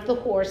of one of the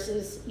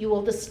horses, you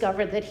will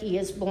discover that he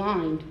is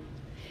blind.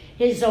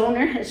 His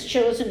owner has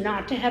chosen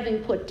not to have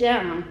him put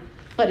down,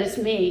 but has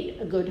made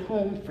a good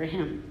home for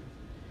him.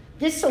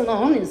 This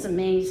alone is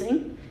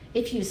amazing.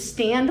 If you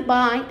stand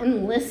by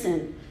and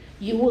listen,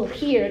 you will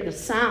hear the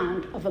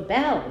sound of a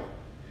bell.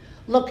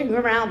 Looking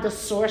around the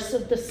source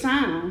of the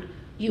sound,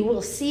 you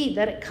will see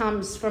that it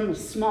comes from a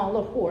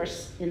smaller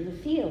horse in the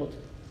field.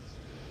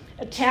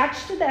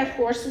 Attached to that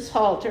horse's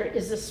halter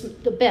is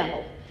the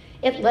bell.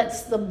 It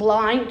lets the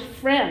blind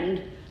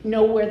friend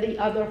know where the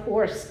other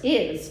horse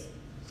is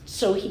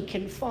so he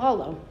can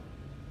follow.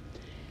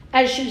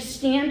 As you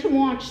stand to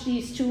watch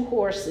these 2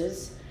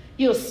 horses,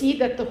 you'll see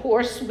that the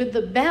horse with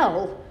the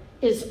bell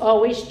is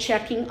always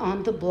checking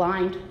on the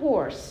blind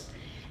horse,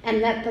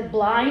 and that the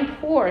blind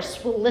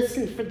horse will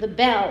listen for the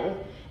bell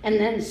and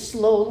then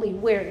slowly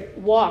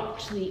walk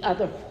to the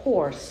other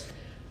horse,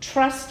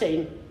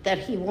 trusting that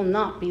he will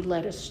not be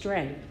led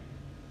astray.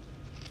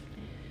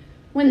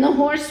 When the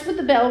horse with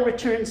the bell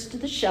returns to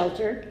the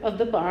shelter of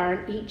the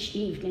barn each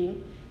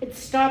evening, it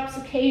stops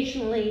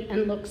occasionally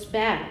and looks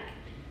back,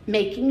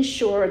 making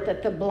sure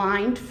that the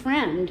blind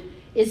friend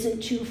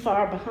isn't too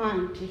far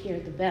behind to hear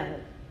the bell.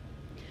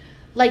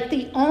 Like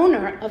the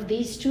owner of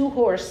these 2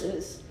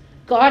 horses,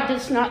 God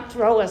does not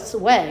throw us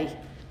away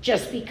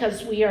just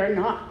because we are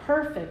not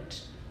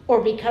perfect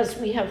or because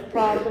we have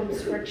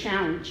problems or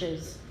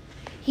challenges.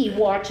 He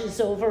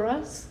watches over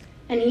us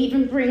and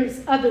even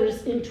brings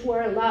others into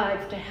our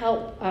lives to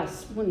help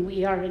us when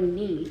we are in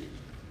need.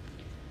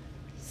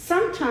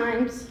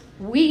 Sometimes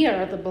we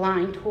are the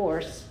blind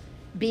horse,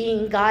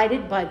 being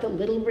guided by the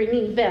little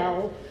ringing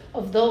bell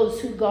of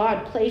those who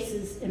God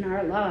places in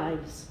our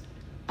lives.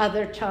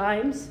 Other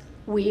times,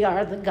 we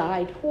are the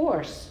guide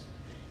horse,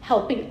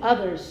 helping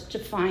others to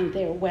find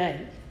their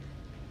way.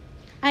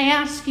 I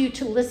ask you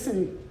to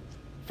listen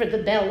for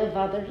the bell of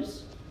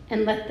others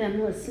and let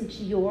them listen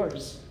to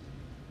yours.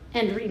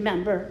 And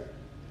remember,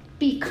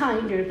 be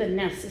kinder than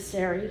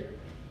necessary.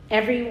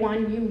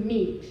 Everyone you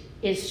meet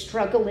is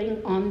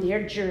struggling on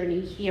their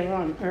journey here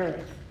on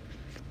earth.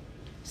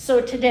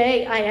 So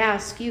today I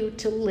ask you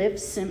to live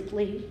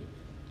simply,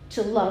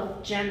 to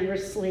love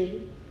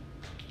generously,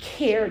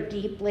 care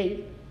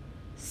deeply,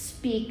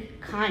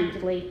 speak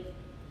kindly,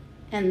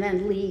 and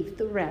then leave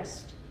the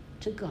rest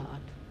to God.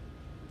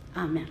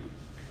 Amen.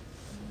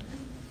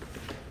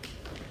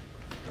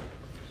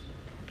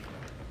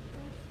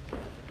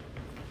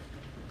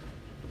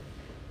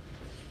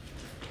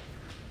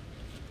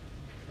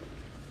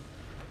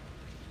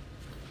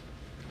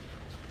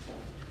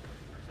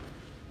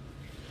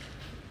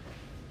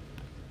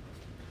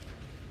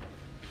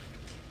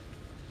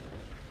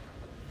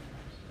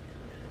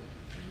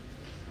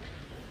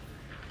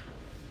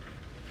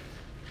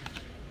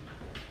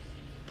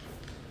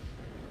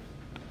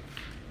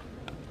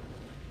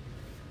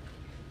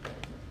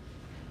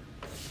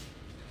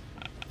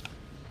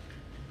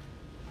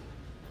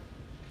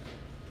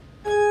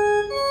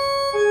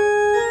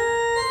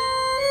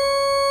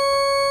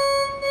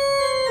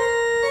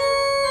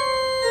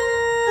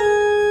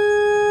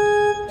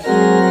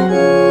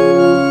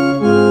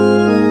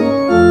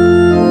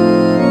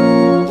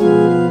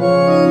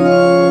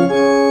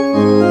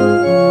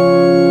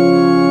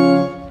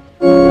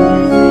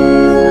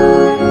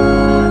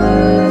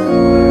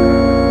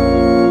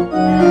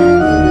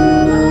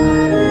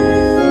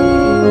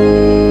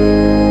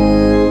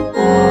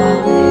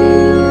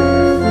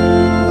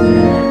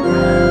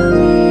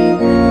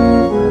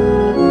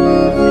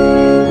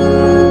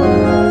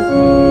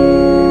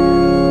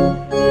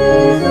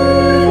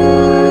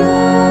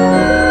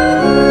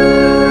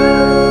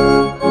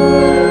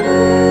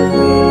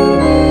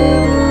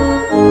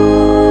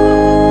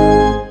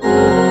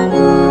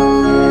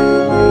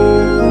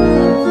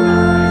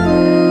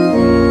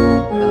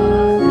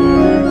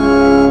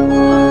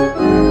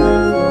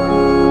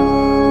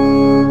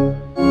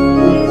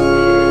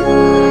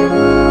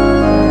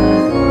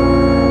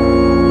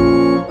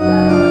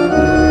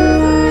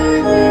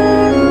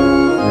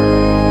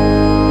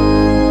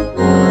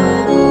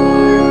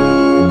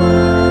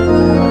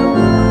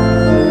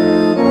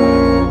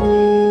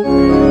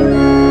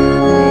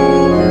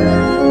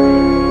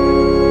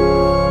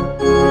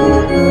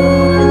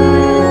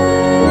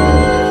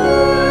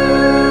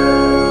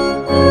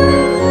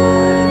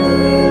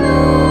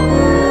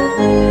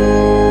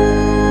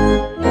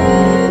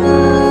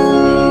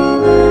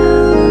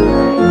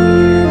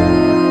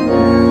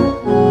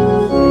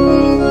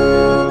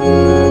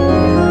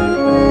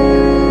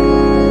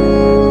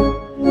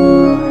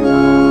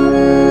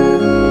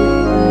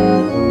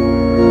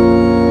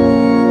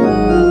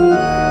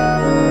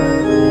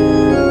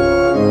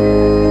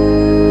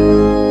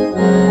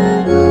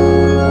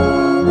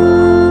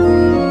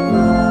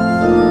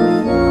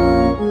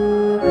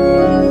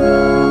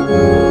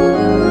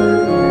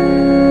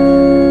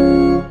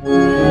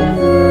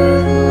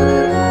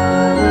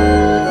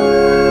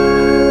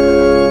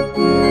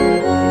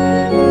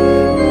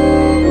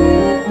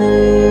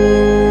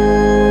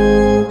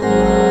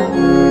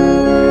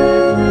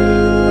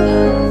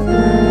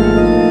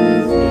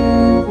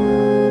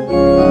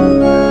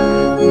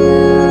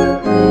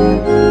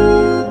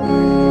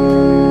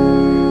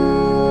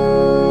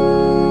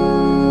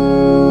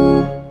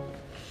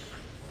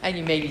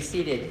 may be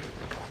seated.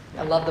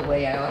 I love the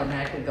way I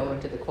automatically go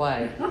into the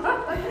quiet.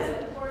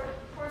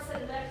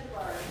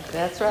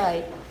 That's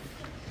right.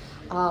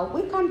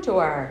 We come to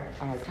our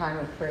time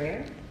of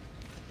prayer,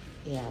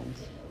 and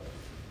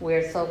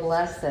we're so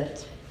blessed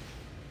that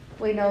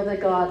we know that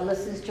God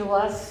listens to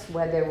us,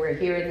 whether we're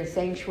here in the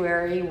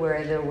sanctuary,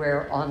 whether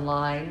we're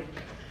online.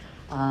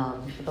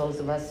 For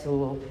those of us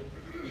who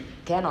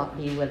cannot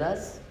be with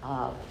us,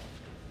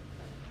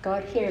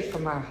 God hears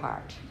from our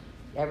heart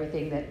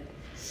everything that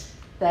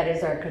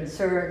is our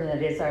concern,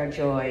 that is our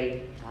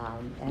joy,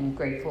 and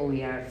grateful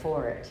we are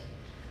for it.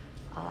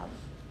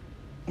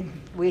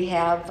 We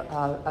have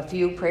a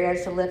few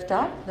prayers to lift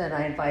up that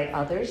I invite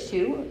others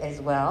to as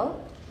well.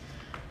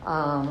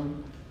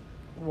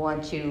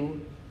 Want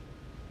to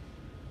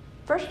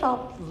first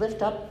off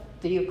lift up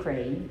the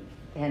Ukraine,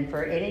 and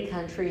for any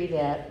country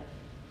that,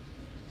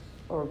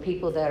 or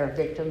people that are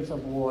victims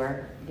of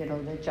war,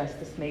 that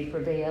justice may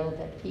prevail,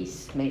 that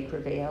peace may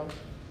prevail.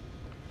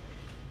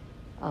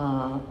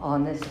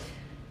 On this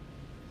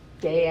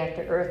day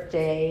after Earth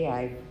Day,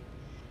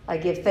 I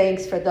give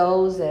thanks for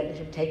those that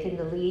have taken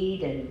the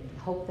lead, and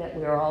hope that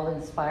we're all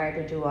inspired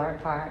to do our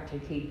part to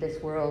keep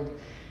this world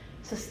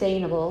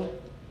sustainable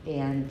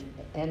and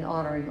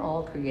honoring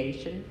all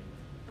creation.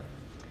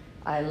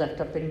 I lift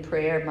up in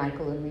prayer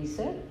Michael and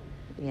Lisa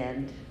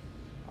and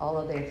all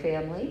of their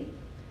family.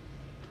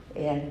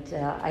 And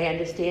I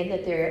understand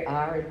that they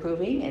are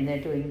improving and they're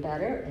doing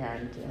better,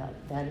 and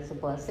that is a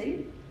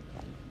blessing.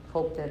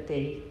 Hope that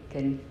they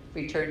can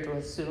return to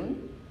us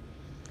soon.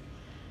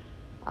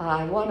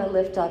 I want to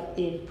lift up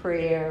in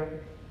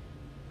prayer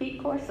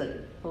Pete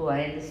Corson, who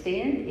I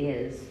understand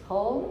is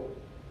home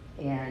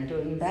and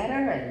doing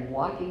better and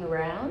walking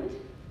around.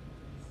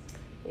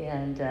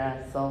 And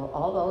so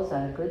all those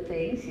are good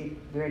things. He's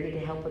ready to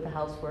help with the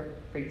housework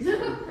pretty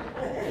soon.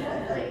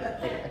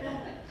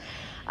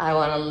 I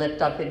want to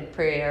lift up in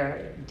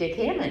prayer Dick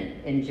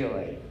Hammond in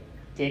joy.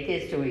 Dick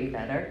is doing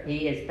better.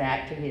 He is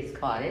back to his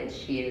cottage.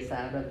 He is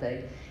out of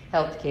the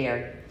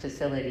healthcare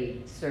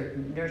facility,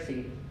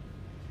 nursing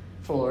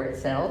floor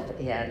itself,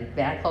 and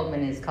back home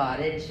in his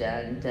cottage,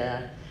 and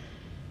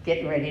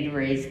getting ready to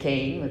raise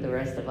Cain with the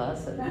rest of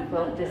us, and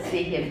we'll just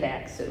see him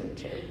back soon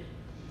too.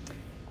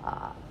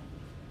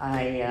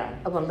 I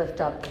want to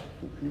lift up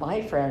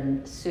my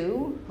friend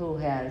Sue, who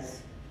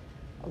has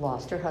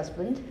lost her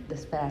husband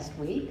this past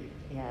week,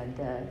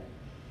 and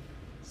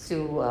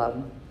Sue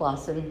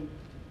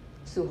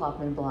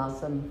Hoffman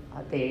Blossom,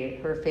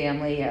 her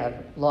family are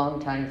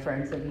longtime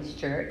friends of East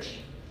Church,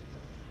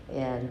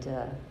 and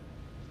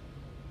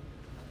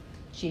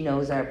she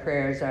knows our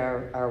prayers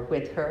are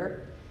with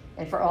her.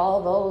 And for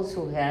all those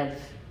who have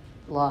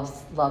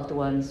lost loved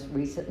ones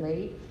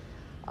recently,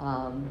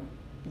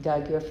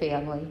 Doug, your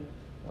family,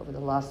 over the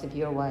loss of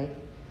your wife,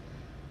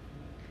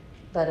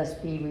 let us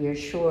be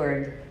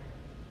reassured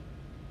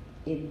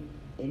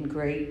in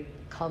great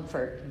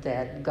comfort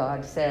that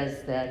God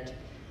says that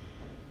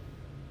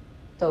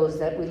those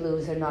that we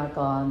lose are not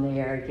gone.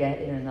 They are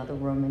yet in another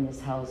room in his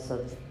house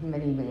of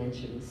many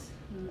mansions,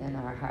 and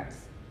our hearts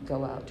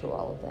go out to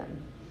all of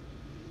them.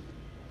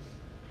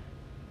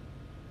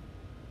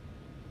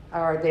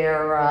 Are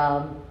there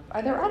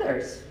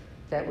others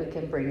that we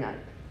can bring up?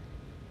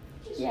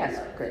 Yes,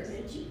 Chris. Just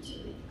mention to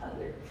the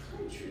other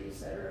countries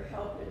that are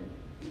helping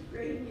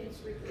Ukrainians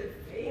with their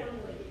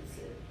families,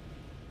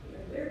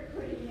 and they're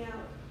putting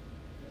out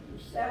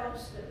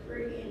themselves to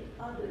bring in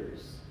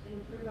others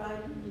and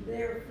providing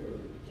their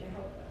food to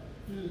help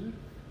others. Mm-hmm.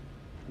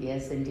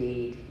 Yes,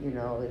 indeed.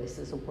 This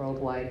is a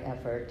worldwide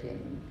effort,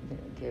 and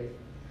give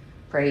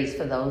praise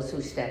for those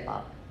who step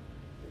up.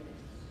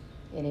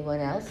 Anyone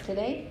else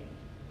today?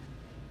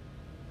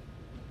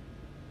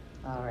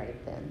 All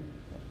right, then.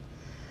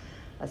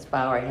 Let's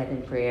bow our head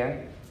in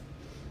prayer.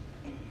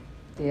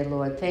 Dear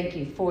Lord, thank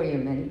you for your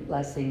many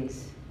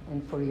blessings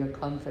and for your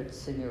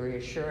comforts and your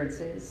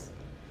reassurances.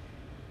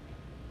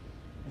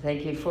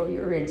 Thank you for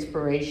your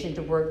inspiration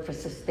to work for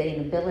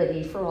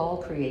sustainability for all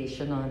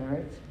creation on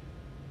earth.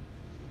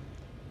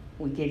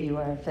 We give you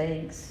our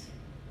thanks.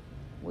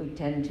 We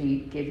tend to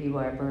give you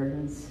our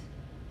burdens,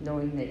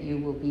 knowing that you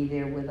will be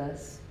there with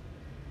us.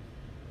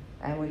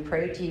 And we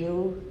pray to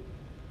you,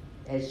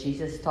 as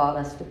Jesus taught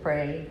us to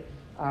pray,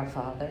 Our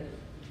Father,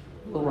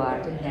 who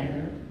art in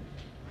heaven,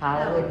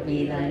 hallowed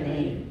be thy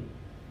name.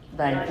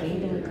 Thy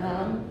kingdom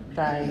come,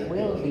 thy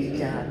will be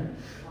done,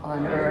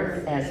 on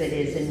earth as it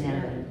is in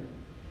heaven.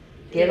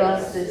 Give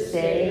us this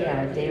day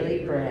our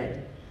daily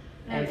bread,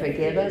 and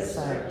forgive us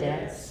our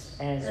debts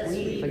as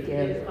we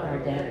forgive our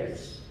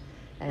debtors.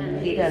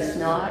 And lead us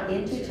not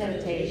into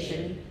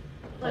temptation,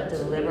 but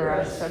deliver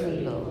us from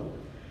evil.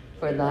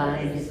 For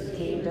thine is the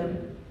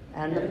kingdom,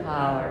 and the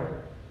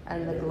power,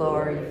 and the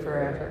glory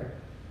forever.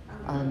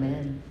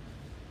 Amen.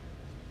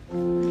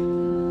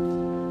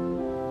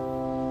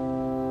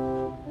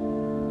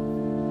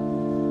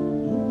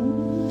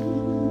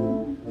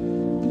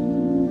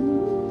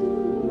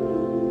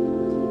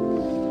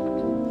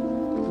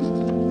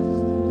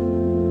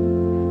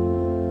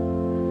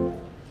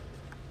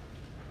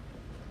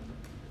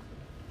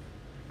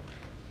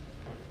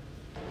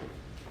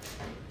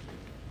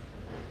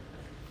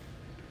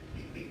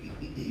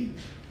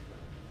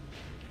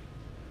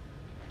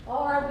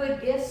 good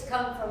gifts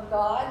come from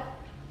God.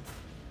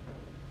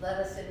 Let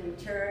us in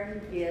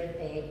return give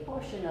a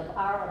portion of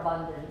our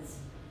abundance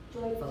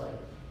joyfully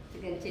to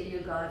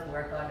continue God's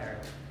work on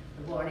earth.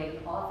 The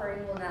morning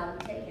offering will now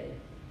be taken.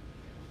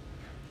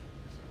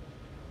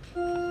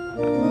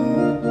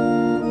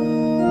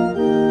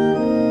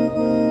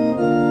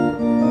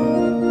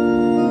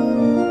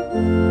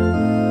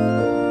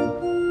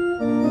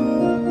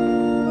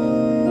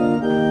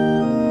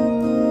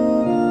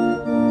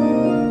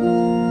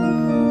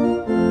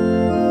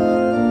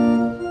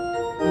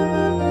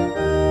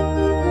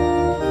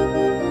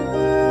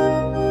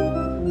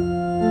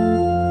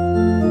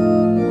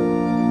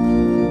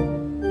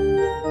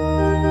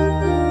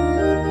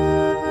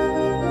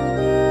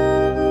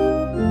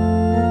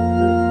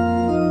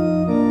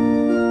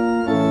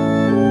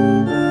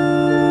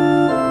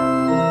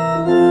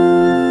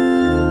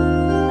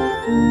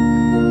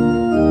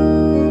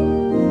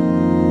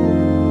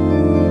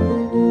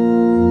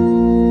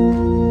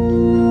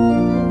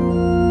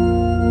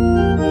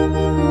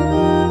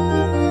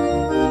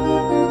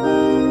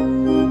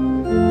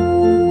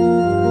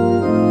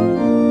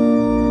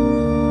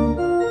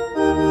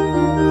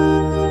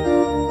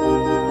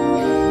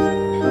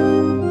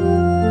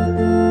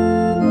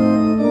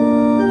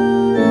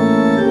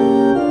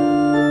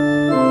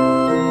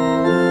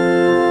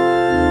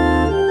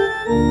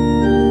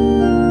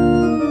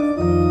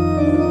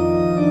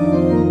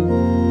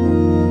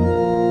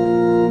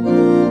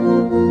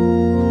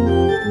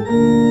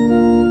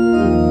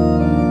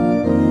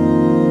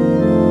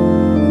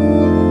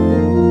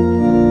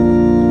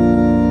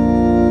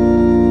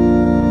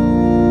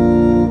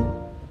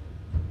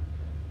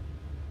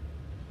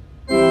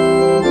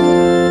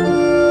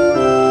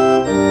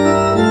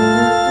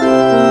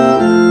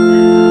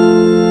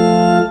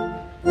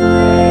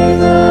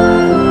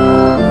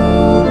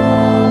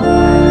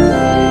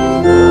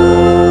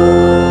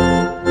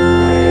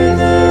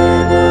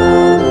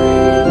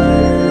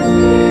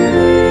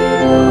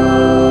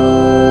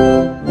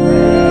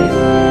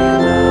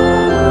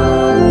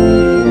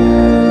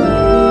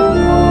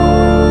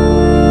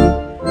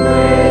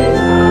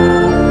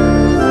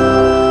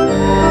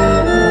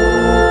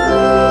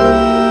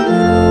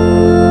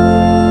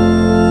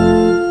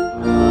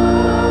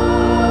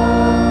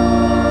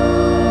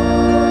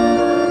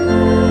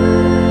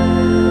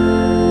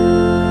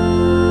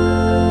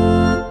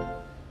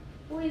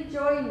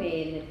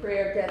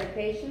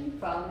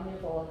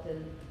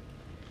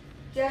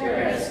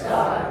 Generous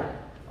God,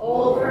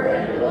 over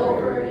and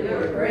over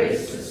your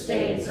grace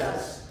sustains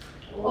us.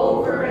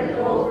 Over and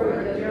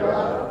over your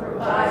love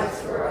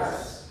provides for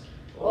us.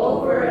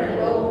 Over and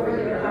over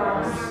your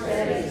arms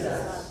steadies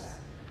us.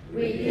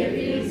 We give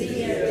you these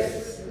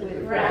gifts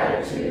with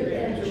gratitude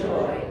and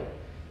joy,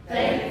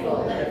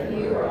 thankful that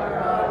you are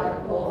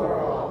God over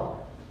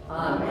all.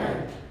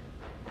 Amen.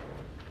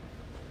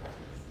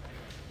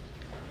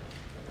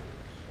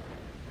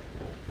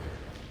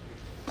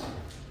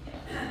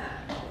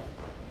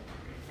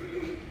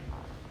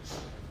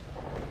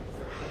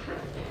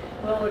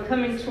 Well, we're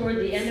coming toward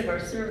the end of our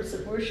service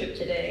of worship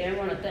today. I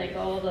want to thank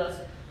all the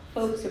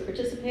folks who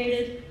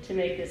participated to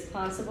make this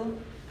possible.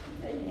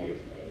 And,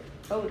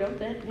 oh, don't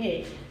thank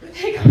me.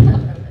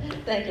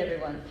 Thank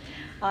everyone.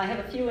 I have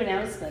a few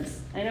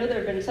announcements. I know there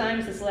have been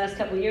times this last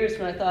couple of years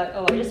when I thought,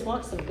 oh, I just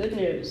want some good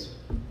news.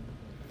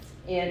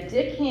 And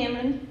Dick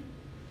Hammond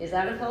is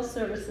out of health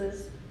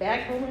services,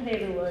 back home in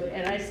Havenwood,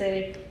 and I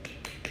say,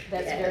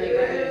 that's very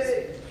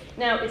good news.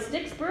 Now, it's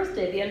Dick's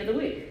birthday at the end of the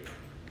week.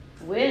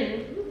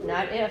 When,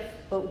 not if,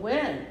 but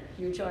when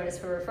you join us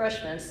for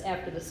refreshments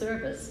after the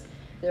service,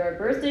 there are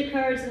birthday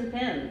cards and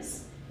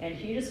pens. And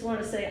if you just want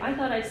to say, I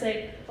thought I'd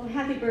say, oh,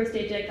 happy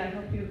birthday, Dick, I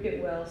hope you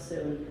get well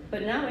soon.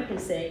 But now I can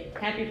say,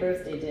 happy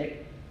birthday,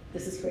 Dick.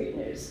 This is great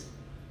news.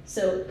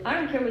 So I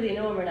don't care whether you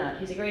know him or not.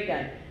 He's a great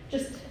guy.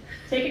 Just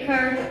take a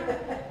card,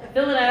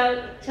 fill it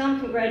out, tell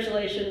him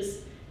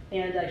congratulations.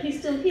 And he's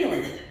still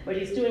healing, but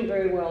he's doing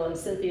very well. And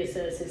Cynthia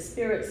says his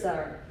spirits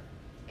are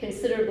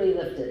considerably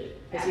lifted,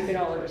 as you can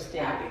all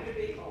understand. Happy to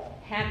be home.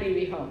 Happy to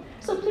be home.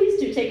 So please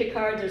do take a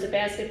card. There's a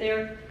basket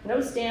there.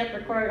 No stamp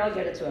required. I'll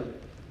get it to him.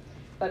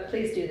 But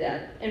please do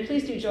that. And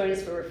please do join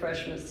us for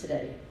refreshments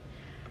today.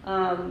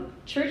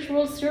 Church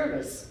World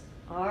Service,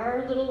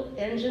 our little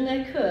engine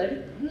that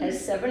could,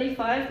 has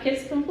 75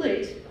 kits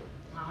complete.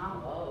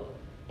 Wow.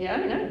 Yeah,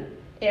 I know.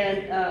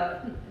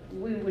 And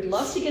we would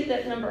love to get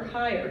that number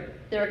higher.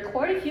 There are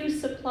quite a few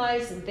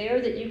supplies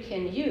there that you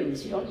can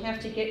use. You don't have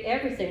to get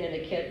everything in the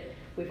kit.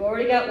 We've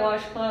already got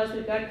washcloths,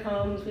 we've got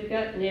combs, we've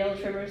got nail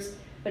trimmers,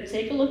 but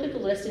take a look at the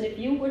list, and if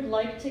you would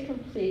like to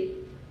complete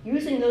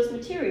using those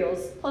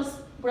materials, plus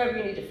whatever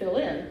you need to fill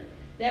in,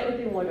 that would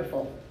be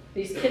wonderful.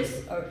 These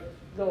kits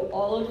go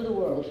all over the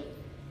world,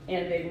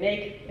 and they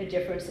make a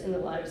difference in the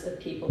lives of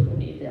people who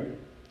need them.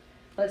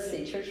 Let's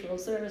see, Church World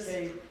Service.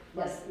 Okay,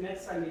 Yes.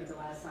 next Sunday is the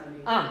last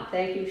Sunday. Ah,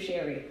 thank you,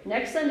 Sherry.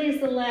 Next Sunday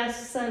is the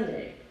last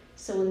Sunday,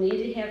 so we'll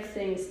need to have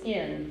things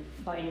in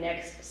by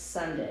next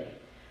Sunday.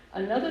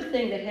 Another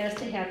thing that has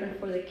to happen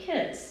for the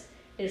kits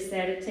is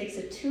that it takes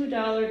a $2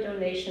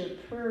 donation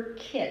per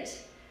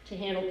kit to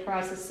handle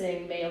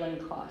processing mail-in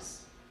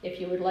costs. If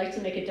you would like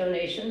to make a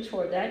donation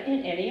toward that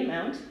in any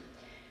amount,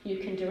 you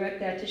can direct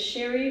that to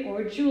Sherry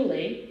or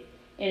Julie,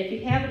 and if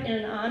you have it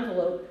in an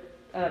envelope,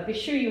 be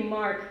sure you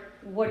mark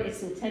what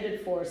it's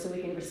intended for so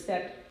we can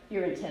respect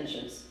your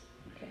intentions.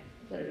 Okay,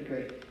 that'd be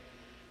great.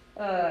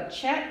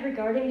 Chat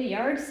regarding the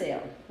yard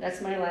sale. That's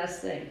my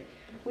last thing.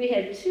 We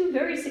had 2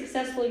 very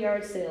successful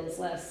yard sales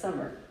last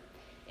summer,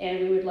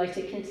 and we would like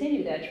to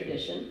continue that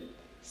tradition.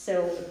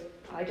 So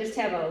I just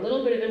have a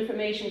little bit of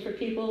information for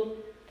people,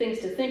 things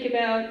to think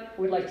about.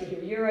 We'd like to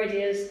hear your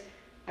ideas.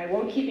 I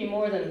won't keep you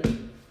more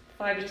than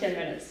 5 to 10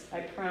 minutes, I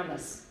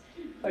promise.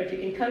 But if you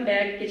can come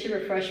back, get your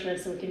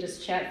refreshments, and we can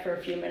just chat for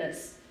a few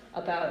minutes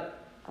about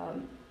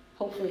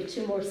hopefully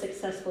 2 more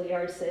successful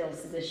yard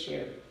sales this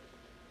year.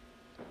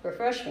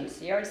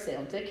 Refreshments, yard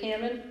sale, Dick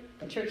Hammond,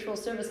 and church full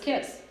service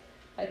kits.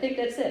 I think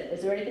that's it.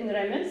 Is there anything that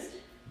I missed?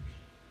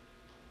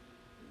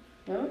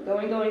 No?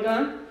 Going, going,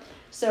 gone?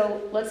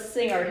 So let's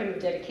sing our hymn of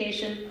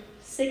dedication,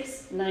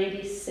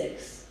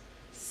 696.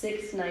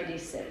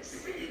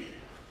 696.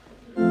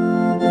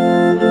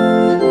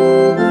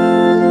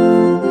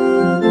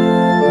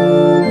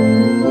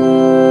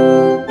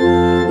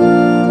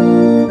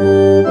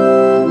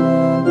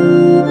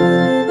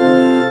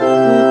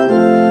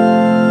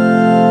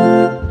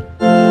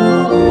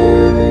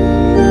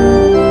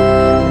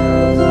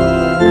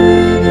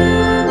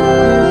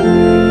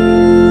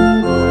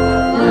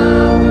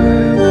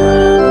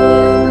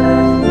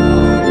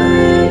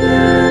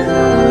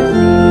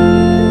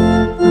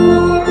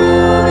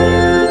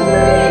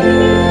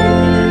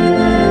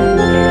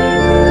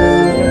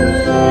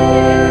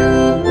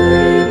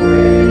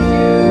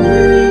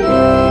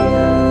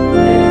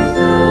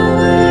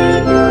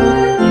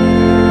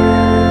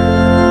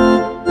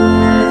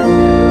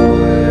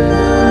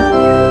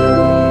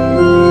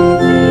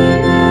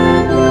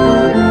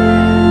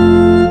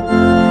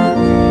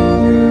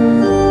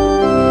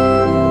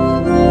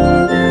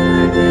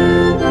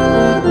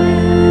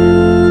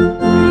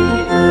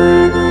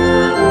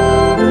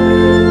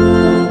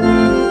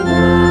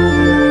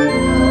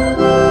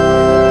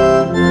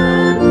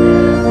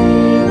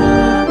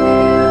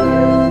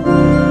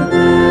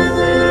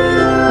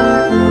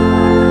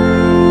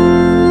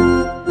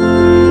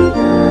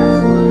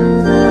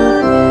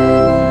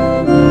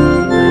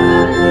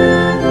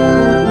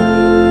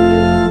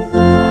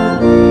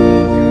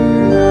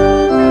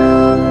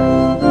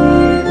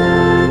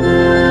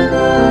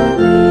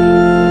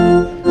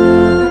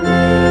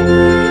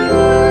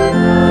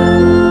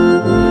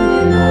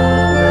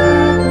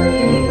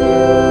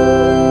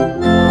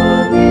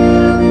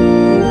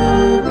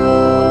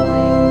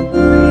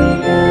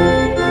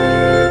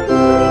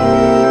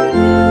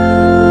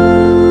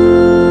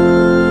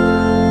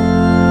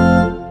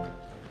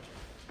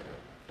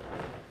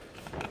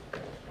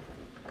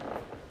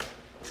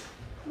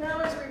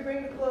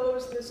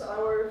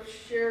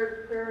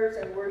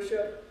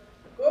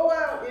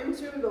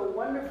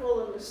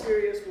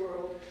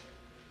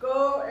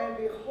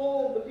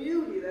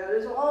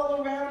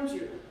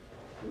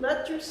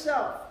 Let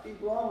yourself be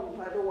blown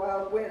by the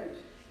wild wind.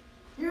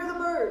 Hear the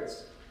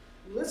birds,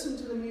 listen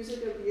to the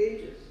music of the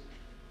ages,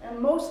 and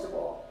most of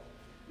all,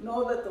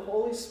 know that the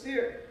Holy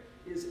Spirit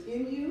is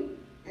in you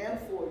and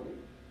for you.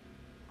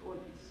 Go in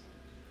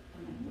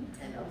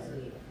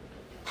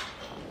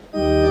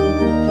peace.